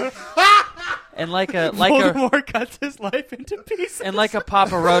 And like Voldemort cuts his life into pieces. And like a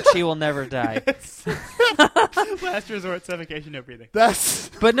Papa Roach, he will never die. Last resort, suffocation, no breathing.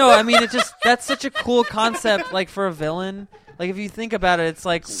 But no, I mean that's such a cool concept. Like for a villain, like if you think about it, it's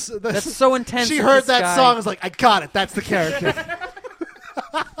like that's so intense. She heard that song, was like, I got it. That's the character.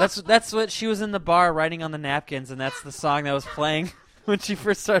 That's what she was in the bar writing on the napkins, and that's the song that was playing when she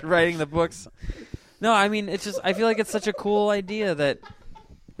first started writing the books. No, I mean it's just I feel like it's such a cool idea that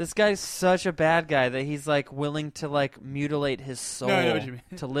this guy's such a bad guy that he's like willing to like mutilate his soul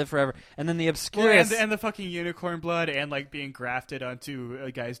to live forever, and then the Obscurus and the fucking unicorn blood and like being grafted onto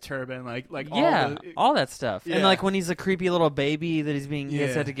a guy's turban, like all that stuff, yeah. And like when he's a creepy little baby that he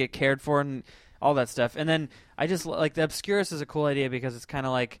has had to get cared for and all that stuff, and then I just like the Obscurus is a cool idea because it's kind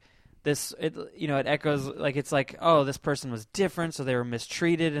of like this, it echoes like it's like, oh, this person was different, so they were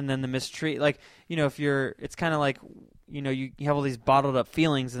mistreated, and then it's kind of like. You have all these bottled up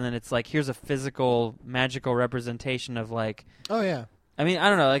feelings, and then it's like, here's a physical, magical representation of like. Oh yeah. I mean, I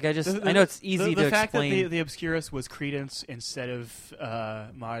don't know. Like, I know it's easy to explain. The fact that the Obscurus was Credence instead of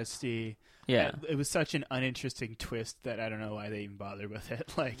Modesty. Yeah, it was such an uninteresting twist that I don't know why they even bothered with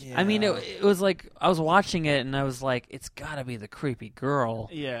it. Like, yeah. I mean, it was like I was watching it and I was like, it's got to be the creepy girl.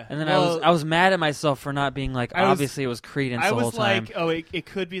 Yeah, and then I was mad at myself for not being like, obviously it was Credence the whole time. I was like, oh, it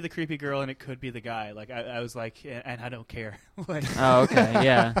could be the creepy girl and it could be the guy. Like I was like, and I don't care. Like, oh, okay,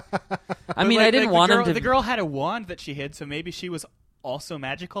 yeah. I mean, I didn't want him to. The girl had a wand that she hid, so maybe she was also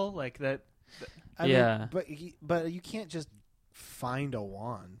magical, like that. I mean, but you can't just find a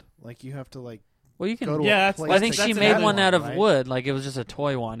wand. Like you have to like. Well, you can. Go to I think she made one out of right? wood. Like it was just a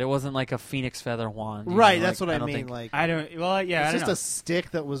toy wand. It wasn't like a phoenix feather wand. Right. That's what I mean. Like I don't. Well, yeah. It's just a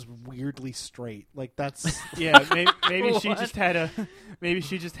stick that was weirdly straight. Like that's. Yeah. Maybe she just had a. Maybe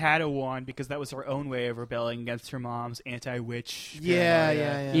she just had a wand because that was her own way of rebelling against her mom's anti-witch.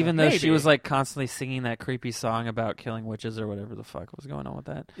 Yeah. Even though she was like constantly singing that creepy song about killing witches or whatever the fuck was going on with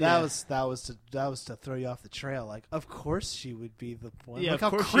that. That was to throw you off the trail. Like, of course she would be the one. Yeah, Look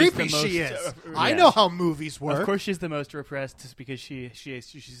how creepy she is. I Yeah. know how movies work. Of course, she's the most repressed just because she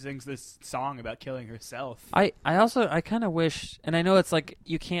sings this song about killing herself. I kind of wish, and I know it's like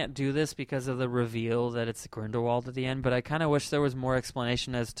you can't do this because of the reveal that it's Grindelwald at the end, but I kind of wish there was more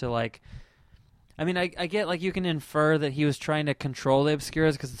explanation as to like. I mean, I get like you can infer that he was trying to control the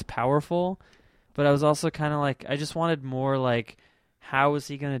Obscurus because it's powerful, but I was also kind of like I just wanted more like. How was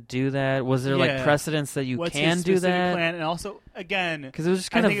he going to do that? Was there like precedence that What's can his do that? Plan? And also, again, because it was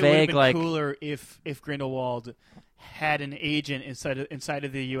just kind of vague. It would have been like cooler if Grindelwald had an agent inside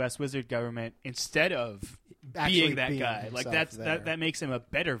of the U.S. wizard government instead of being that guy. Like that makes him a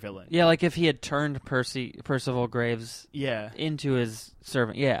better villain. Yeah, like if he had turned Percival Graves into his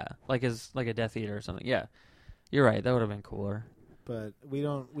servant. Yeah, like a Death Eater or something. Yeah, you're right. That would have been cooler. But we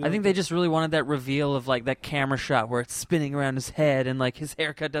don't. I think they just really wanted that reveal of like that camera shot where it's spinning around his head and like his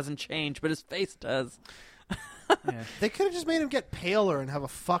haircut doesn't change, but his face does. Yeah. They could have just made him get paler and have a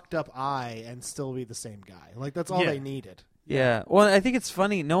fucked up eye and still be the same guy. Like that's all they needed. Yeah. Well, I think it's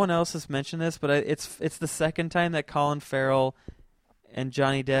funny. No one else has mentioned this, but it's the second time that Colin Farrell and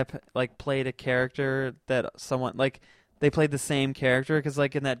Johnny Depp like played a character that someone like they played the same character because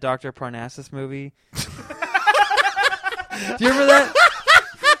like in that Dr. Parnassus movie. Do you remember that?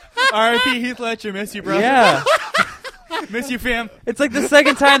 R.I.P. Heath Ledger, miss you, bro. Yeah. Miss you, fam. It's like the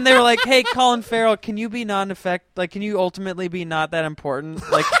second time they were like, hey, Colin Farrell, can you be non-effect? Like, can you ultimately be not that important?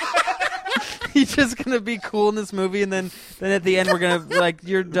 Like, he's just gonna be cool in this movie, and then at the end we're gonna like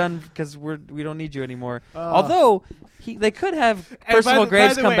you're done because we don't need you anymore. Although they could have Percival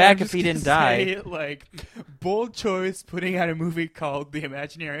Graves come back if he didn't die. Like, bold choice putting out a movie called The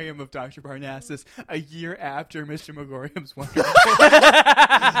Imaginarium of Dr. Parnassus a year after Mr. Megorium's Wonderful.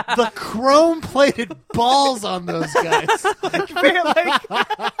 The chrome-plated balls on those guys.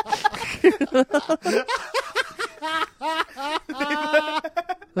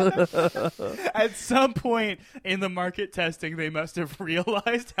 At some point in the market testing, they must have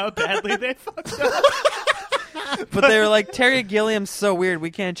realized how badly they fucked up. But they were like, Terry Gilliam's so weird,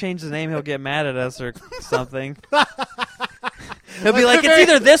 we can't change his name, he'll get mad at us or something. He'll be like, it's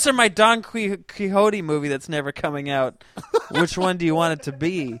either this or my Don Quixote movie that's never coming out. Which one do you want it to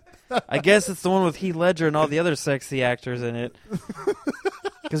be? I guess it's the one with Heath Ledger and all the other sexy actors in it.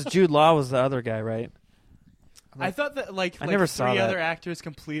 Because Jude Law was the other guy, right? I thought that I never saw three that. other actors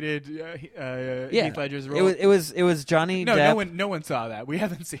completed Heath Ledger's role. It was Johnny Depp. No one saw that. We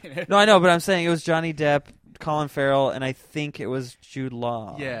haven't seen it. No, I know, but I'm saying it was Johnny Depp, Colin Farrell, and I think it was Jude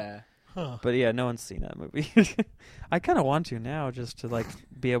Law. Yeah. Huh. But yeah, no one's seen that movie. I kind of want to now, just to like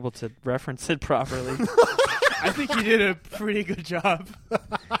be able to reference it properly. I think you did a pretty good job.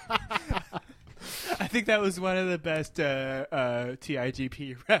 I think that was one of the best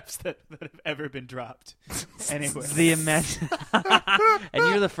TIGP reps that have ever been dropped. Anyway. The imagine, and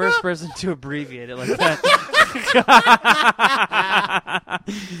you're the first person to abbreviate it like that.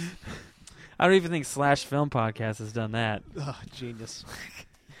 I don't even think Slash Film Podcast has done that. Oh, genius.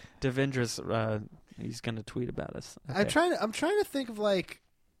 Devendra's, he's going to tweet about us. Okay. I'm trying to think of like.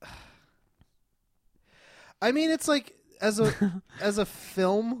 I mean, it's like as a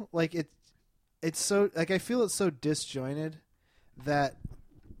film, like it's so like I feel it's so disjointed that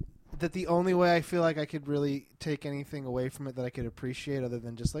the only way I feel like I could really take anything away from it that I could appreciate other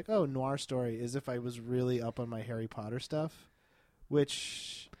than just like, oh, noir story, is if I was really up on my Harry Potter stuff,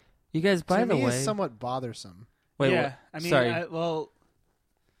 which you guys, by to the me way, is somewhat bothersome. Wait, yeah, I mean, sorry. I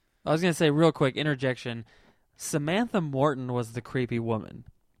was going to say real quick interjection. Samantha Morton was the creepy woman.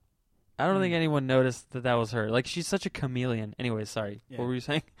 I don't think anyone noticed that was her. Like, she's such a chameleon. Anyway, sorry. Yeah. What were you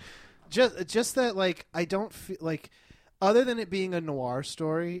saying? Just that, like, I don't feel like, other than it being a noir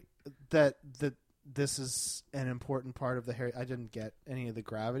story, that this is an important part of the Harry. I didn't get any of the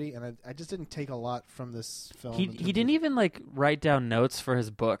gravity, and I just didn't take a lot from this film. He didn't even like write down notes for his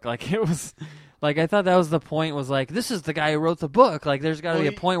book. Like, it was like, I thought that was the point. Was like, this is the guy who wrote the book. Like, there's got to be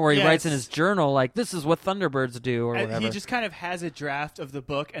a point where he writes in his journal, like, this is what Thunderbirds do, or whatever. He just kind of has a draft of the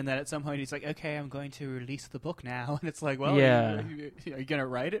book, and then at some point he's like, okay, I'm going to release the book now, and it's like, well, Yeah. are you gonna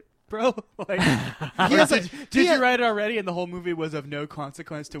write it, bro? Like, Did you write it already? And the whole movie was of no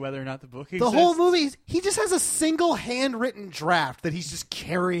consequence to whether or not the book exists. The whole movie, he just has a single handwritten draft that he's just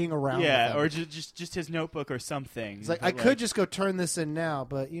carrying around. Yeah, with him. or just his notebook or something. It's like, But, I could just go turn this in now,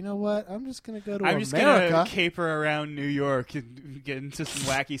 but you know what? I'm just going to go to I'm just America. gonna caper around New York and get into some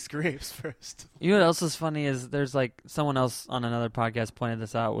wacky scrapes first. You know what else is funny is there's like someone else on another podcast pointed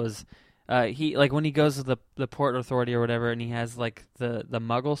this out was he like when he goes to the Port Authority or whatever and he has like the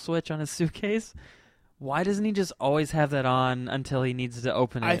Muggle switch on his suitcase. Why doesn't he just always have that on until he needs to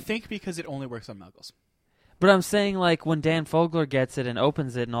open it? I think because it only works on Muggles. But I'm saying like when Dan Fogler gets it and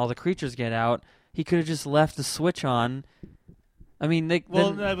opens it and all the creatures get out, he could have just left the switch on. I mean, no,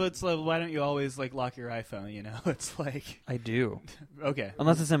 but it's like, why don't you always like lock your iPhone? You know, it's like I do. Okay,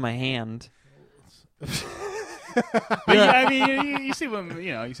 Unless it's in my hand. But I mean, you see what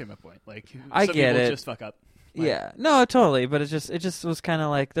you see my point. Like, I some get people it. Just fuck up. Like, Yeah, no, totally. But it just was kind of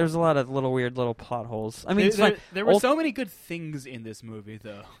like there's a lot of weird little plot holes. I mean, it's fine. There were so many good things in this movie,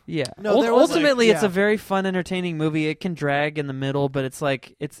 though. Yeah. No, there was, ultimately, like, it's a very fun, entertaining movie. It can drag in the middle, but it's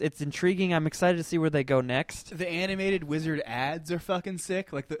like it's intriguing. I'm excited to see where they go next. The animated wizard ads are fucking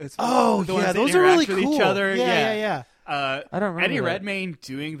sick. Like the ones that those are really interact with cool. each other. Yeah. I don't remember Eddie that. Redmayne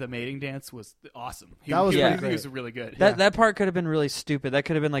doing the mating dance was awesome. That was he really was really good. That part could have been really stupid. That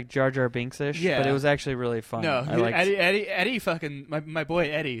could have been like Jar Jar Binks-ish, Yeah. but it was actually really fun. No, I liked Eddie fucking my boy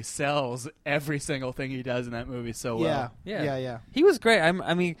Eddie sells every single thing he does in that movie so well. Yeah. He was great.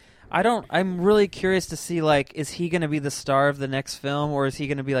 I'm really curious to see, like, is he going to be the star of the next film, or is he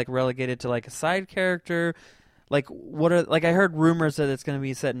going to be like relegated to like a side character? Like, I heard rumors that it's going to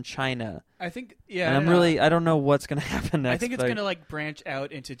be set in China. I think And I don't know what's going to happen next. I think it's going to like branch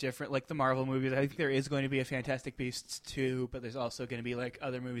out into different, like the Marvel movies. I think there is going to be a Fantastic Beasts 2, but there's also going to be like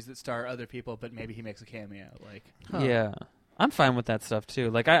other movies that star other people, but maybe he makes a cameo. Like, Yeah. I'm fine with that stuff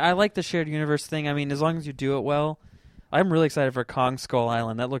too. Like, I like the shared universe thing. I mean, as long as you do it well. I'm really excited for Kong Skull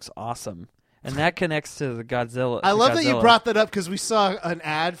Island. That looks awesome. and that connects to the Godzilla. I love that you Godzilla. brought that up because we saw an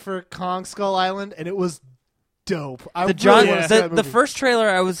ad for Kong Skull Island, and it was dope. I The really John, wanna see that the movie. first trailer,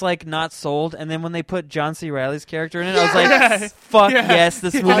 I was like not sold, and then when they put John C. Reilly's character in it, I was like, "Fuck yes,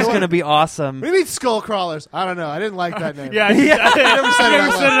 this movie's gonna be awesome." What do you mean skull crawlers? I don't know. I didn't like that name. Yeah, Yeah. I never said it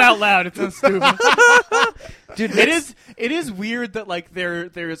out said it out loud. It's so stupid. Dude, It is weird that like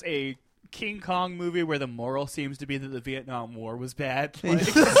there's a King Kong movie where the moral seems to be that the Vietnam War was bad. Like,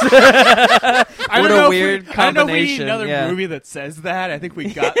 I What don't a know weird I don't know if we need combination, another yeah. movie that says that. I think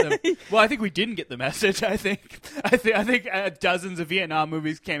we got them. Well, I think we didn't get the message. I think dozens of Vietnam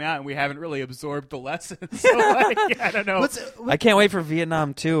movies came out and we haven't really absorbed the lessons. So, like, I don't know. I can't wait for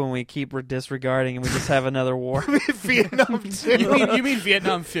Vietnam 2 when we keep disregarding and we just have another war. Vietnam 2. you mean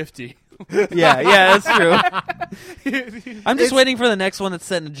Vietnam 50? yeah, that's true. I'm just waiting for the next one that's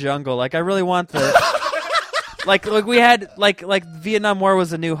set in a jungle. Like I really want the like we had like Vietnam War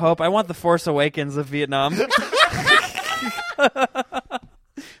was A New Hope. I want the Force Awakens of Vietnam.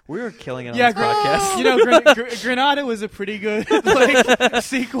 We were killing it on this podcast. You know, Grenada was a pretty good like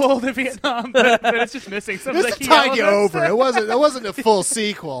sequel to Vietnam, but it's just missing some of the Just key tied you elements. over. It wasn't a full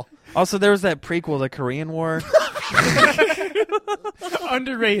sequel. Also, there was that prequel, the Korean War.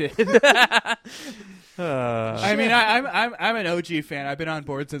 Underrated. I mean, I'm an OG fan. I've been on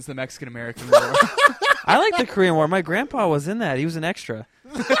board since the Mexican American War. I like the Korean War. My grandpa was in that. He was an extra.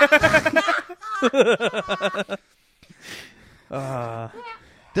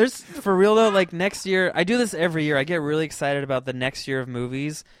 There's for real though. Like next year, I do this every year. I get really excited about the next year of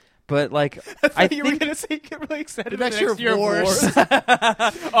movies, but like I thought you were gonna say you get really excited The for next the next year year of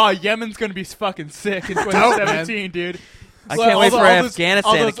of wars. Oh, Yemen's gonna be fucking sick in 2017, dude. I can't wait for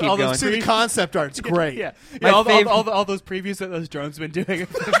Afghanistan to keep going. See the concept art's great. Yeah, My all those previews that those drones have been doing.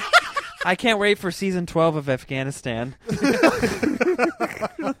 I can't wait for season 12 of Afghanistan.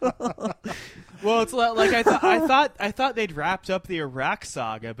 Well, it's like I thought they'd wrapped up the Iraq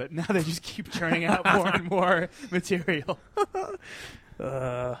saga, but now they just keep churning out more and more material.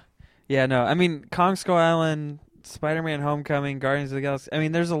 Yeah, no. I mean, Kong Skull Island, Spider-Man: Homecoming, Guardians of the Galaxy. I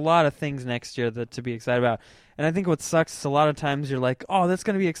mean, there's a lot of things next year to be excited about. And I think what sucks is a lot of times you're like, oh, that's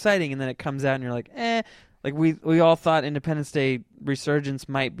going to be exciting, and then it comes out and you're like, eh. Like we all thought Independence Day Resurgence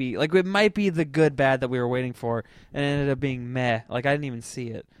might be like it might be the good bad that we were waiting for, and it ended up being meh. Like I didn't even see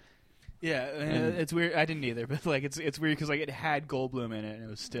it. Yeah, it's weird. I didn't either, but like it's weird because like it had Goldblum in it, and it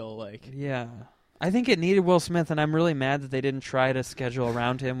was still like Yeah. I think it needed Will Smith, and I'm really mad that they didn't try to schedule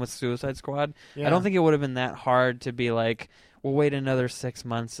around him with Suicide Squad. Yeah. I don't think it would have been that hard to be like, we'll wait another 6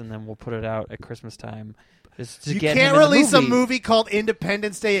 months and then we'll put it out at Christmas time. Just to You get can't him in the release a movie called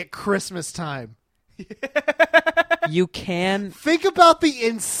Independence Day at Christmas time. You can. Think about the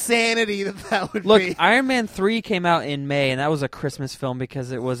insanity that would Look, be. Iron Man 3 came out in May, and that was a Christmas film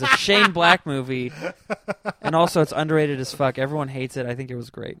because it was a Shane Black movie. And also, it's underrated as fuck. Everyone hates it. I think it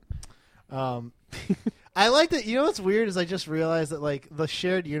was great. I like that. You know what's weird is I just realized that like the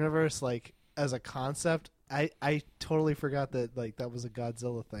shared universe, like as a concept, I totally forgot that like that was a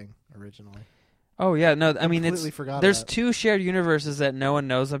Godzilla thing originally. Oh yeah, no, I mean Completely forgot there's about it. 2 shared universes that no one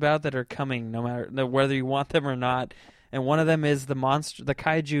knows about that are coming, no matter whether you want them or not. And one of them is the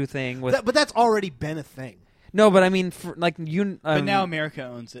kaiju thing with. But that's already been a thing. No, but I mean, for, like you. but now America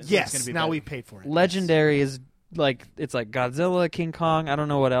owns it. So it's Yes, gonna be now better. we paid for it. Legendary is like it's like Godzilla, King Kong. I don't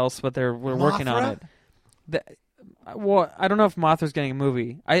know what else, but we're working on it. Well, I don't know if Mothra's getting a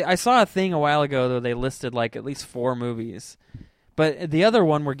movie. I saw a thing a while ago though. They listed like at least 4 movies, but the other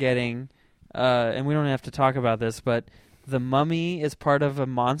one we're getting, and we don't have to talk about this, but The Mummy is part of a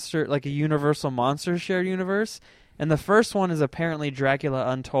monster, like a Universal Monster shared universe, and the first one is apparently Dracula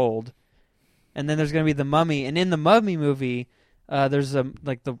Untold, and then there's going to be The Mummy, and in the Mummy movie. There's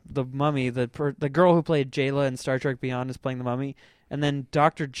like the mummy, the girl who played Jayla in Star Trek Beyond is playing the mummy, and then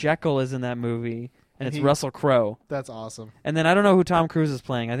Dr. Jekyll is in that movie, and it's Russell Crowe. That's awesome. And then I don't know who Tom Cruise is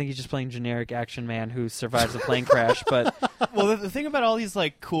playing. I think he's just playing generic action man who survives a plane crash. But Well, the thing about all these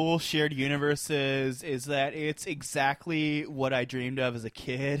like cool shared universes is that it's exactly what I dreamed of as a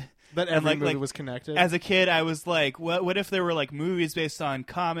kid. That And, every like- movie like, was connected. As a kid, I was like, what if there were like movies based on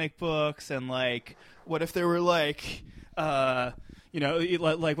comic books, and like, what if there were like, like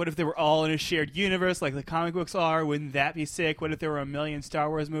what if they were all in a shared universe like the comic books are? Wouldn't that be sick? What if there were a million Star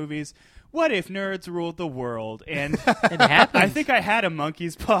Wars movies? What if nerds ruled the world? And it happens. I think I had a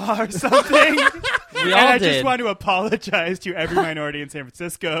monkey's paw or something. We and all I did. just want to apologize to every minority in San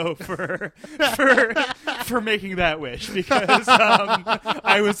Francisco for making that wish, because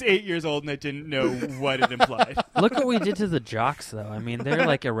I was 8 years old and I didn't know what it implied. Look what we did to the jocks, though. I mean, they're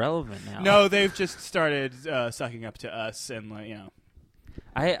like irrelevant now. No, they've just started sucking up to us, and like,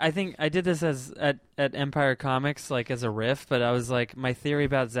 I think I did this as at Empire Comics, like as a riff, but I was like, my theory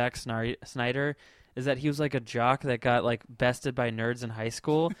about Zack Snyder is that he was like a jock that got like bested by nerds in high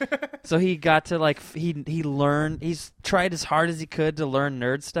school. So he got to like he learned, he's tried as hard as he could to learn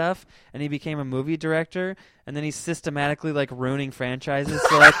nerd stuff, and he became a movie director, and then he's systematically like ruining franchises.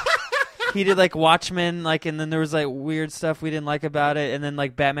 So like he did like Watchmen, like, and then there was like weird stuff we didn't like about it, and then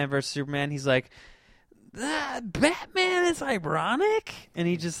like Batman vs Superman, he's like, Batman is ironic, and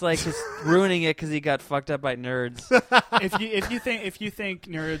he just like is ruining it because he got fucked up by nerds. if you think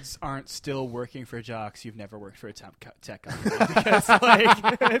nerds aren't still working for jocks, you've never worked for a tech company, because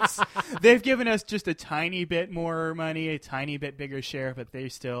like they've given us just a tiny bit more money, a tiny bit bigger share, but they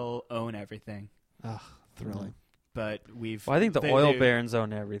still own everything. Ugh, thrilling. But I think the oil barons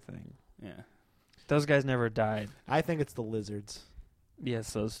own everything. Yeah, those guys never died. I think it's the lizards.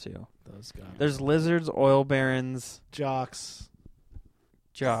 Yes, those two. Those guys. There's lizards, oil barons, jocks.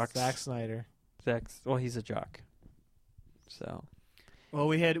 Zack Snyder. Well, he's a jock. So. Well,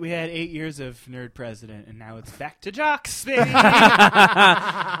 we had 8 years of nerd president, and now it's back to jocks, baby.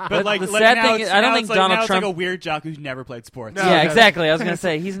 But like the sad thing is, I don't think Donald Trump. It's like a weird jock who's never played sports. No, yeah, exactly. I was gonna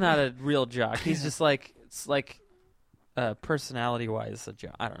say he's not a real jock. He's just like personality-wise a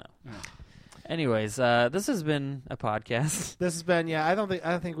jock. I don't know. Yeah. Anyways, this has been a podcast. This has been, I don't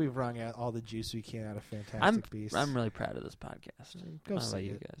think we've wrung out all the juice we can out of Fantastic Beasts. I'm really proud of this podcast. Go How see about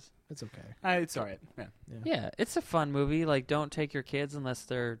you it. guys? It's okay. It's all right. Yeah. Yeah, it's a fun movie. Like, don't take your kids unless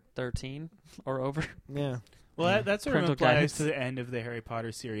they're 13 or over. Yeah. Well, that sort of Parental applies guidance. to the end of the Harry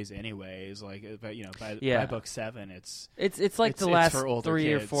Potter series, anyways. Like, but by book 7, it's like the last for older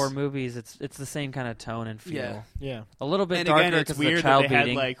 3 or kids. 4 movies. It's the same kind of tone and feel. Yeah. Yeah. A little bit and darker again, it's because of the weird child that they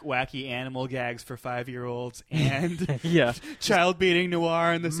beating. had like wacky animal gags for 5-year-olds and yeah. child beating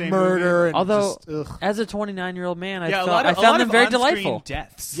noir in the same murder. movie. And Although, just, as a 29-year-old man, I a found them very on-screen delightful.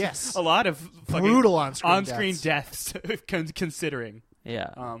 Deaths. Yes. A lot of fucking brutal on-screen deaths considering.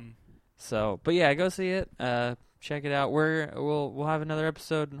 Yeah. So, but yeah, go see it. Check it out. We'll have another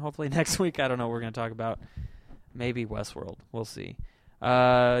episode, and hopefully next week. I don't know what we're going to talk about. Maybe Westworld. We'll see.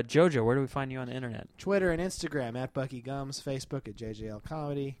 Jojo, where do we find you on the internet? Twitter and Instagram at Bucky Gums, Facebook at JJL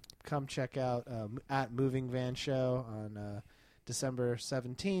Comedy. Come check out at Moving Van Show on December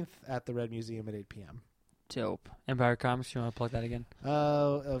 17th at the Red Museum at 8 p.m. Dope. Empire Comics, you want to plug that again?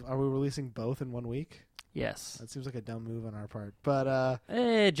 Are we releasing both in 1 week? Yes. That seems like a dumb move on our part. But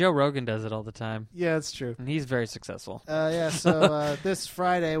Hey, Joe Rogan does it all the time. yeah, it's true. And he's very successful. So this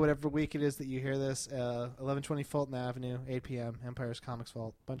Friday, whatever week it is that you hear this, 1120 Fulton Avenue, 8 p.m., Empire's Comics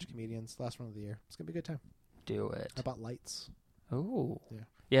Vault, bunch of comedians, last one of the year. It's going to be a good time. Do it. How about lights? Ooh. Yeah.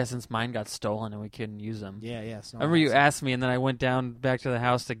 Yeah, since mine got stolen and we couldn't use them. Yeah. I remember you asked me, and then I went down back to the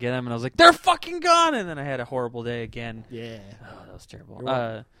house to get them, and I was like, they're fucking gone! And then I had a horrible day again. Yeah. Oh, that was terrible. You're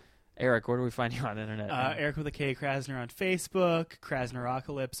welcome. Eric, where do we find you on the internet? Eric with a K Krasner on Facebook,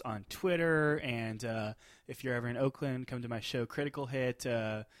 Krasnerocalypse on Twitter, and if you're ever in Oakland, come to my show Critical Hit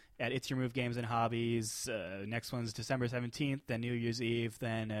at It's Your Move Games and Hobbies. Next one's December 17th, then New Year's Eve,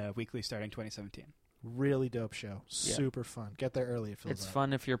 then weekly starting 2017. Really dope show. Super fun. Get there early. It's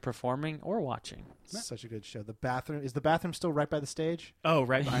fun if you're performing or watching. It's such a good show. The bathroom is the bathroom still right by the stage? Oh,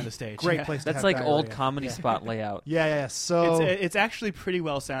 right behind the stage. Great Yeah. place. To That's have like diarrhea. old comedy spot layout. Yeah. So It's actually pretty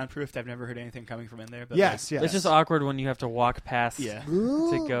well soundproofed. I've never heard anything coming from in there. But yes. It's just awkward when you have to walk past Yeah.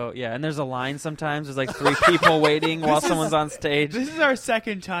 to go. Yeah, and there's a line sometimes. There's like 3 people waiting while someone's on stage. This is our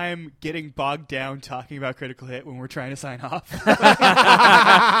second time getting bogged down talking about Critical Hit when we're trying to sign off.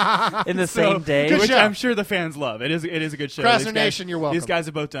 In the same day. Which show. I'm sure the fans love. It is a good show. Krasner Nation, you're welcome. These guys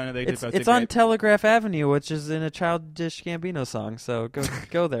have both done it. They It's both it's did on great. Telegraph Avenue, which is in a Childish Gambino song. So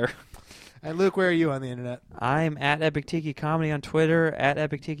go there. And Luke, where are you on the internet? I'm at Epic Tiki Comedy on Twitter, at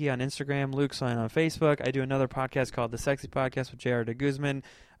Epic Tiki on Instagram, Luke's on Facebook. I do another podcast called The Sexy Podcast with J.R. De Guzman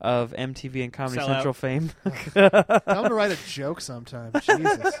of MTV and Comedy Sell Central out. fame. Tell him to write a joke sometime.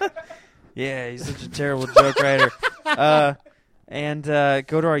 Jesus. Yeah, he's such a terrible joke writer. And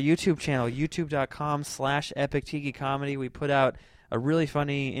go to our YouTube channel, youtube.com/Epic Tiki Comedy. We put out a really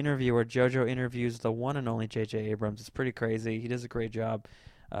funny interview where JoJo interviews the one and only J.J. Abrams. It's pretty crazy. He does a great job.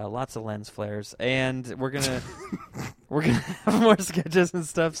 Lots of lens flares. And we're gonna have more sketches and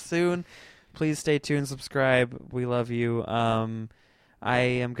stuff soon. Please stay tuned, subscribe. We love you. I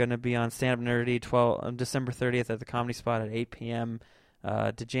am gonna be on Stand Up Nerdy December 30th at the Comedy Spot at 8 p.m.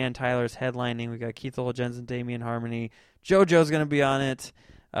 DeJan Tyler's headlining. We got Keith Olajens and Damian Harmony. JoJo's gonna be on it.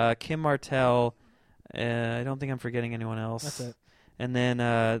 Kim Martell. I don't think I'm forgetting anyone else. That's it. And then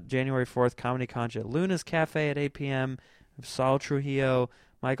January 4th, Comedy Conch at Luna's Cafe at 8 p.m. Saul Trujillo,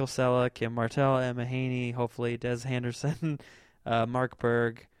 Michael Sella, Kim Martell, Emma Haney, hopefully Des Henderson, Mark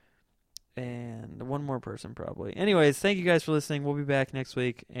Berg, and one more person probably. Anyways, thank you guys for listening. We'll be back next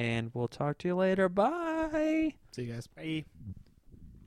week, and we'll talk to you later. Bye. See you guys. Bye.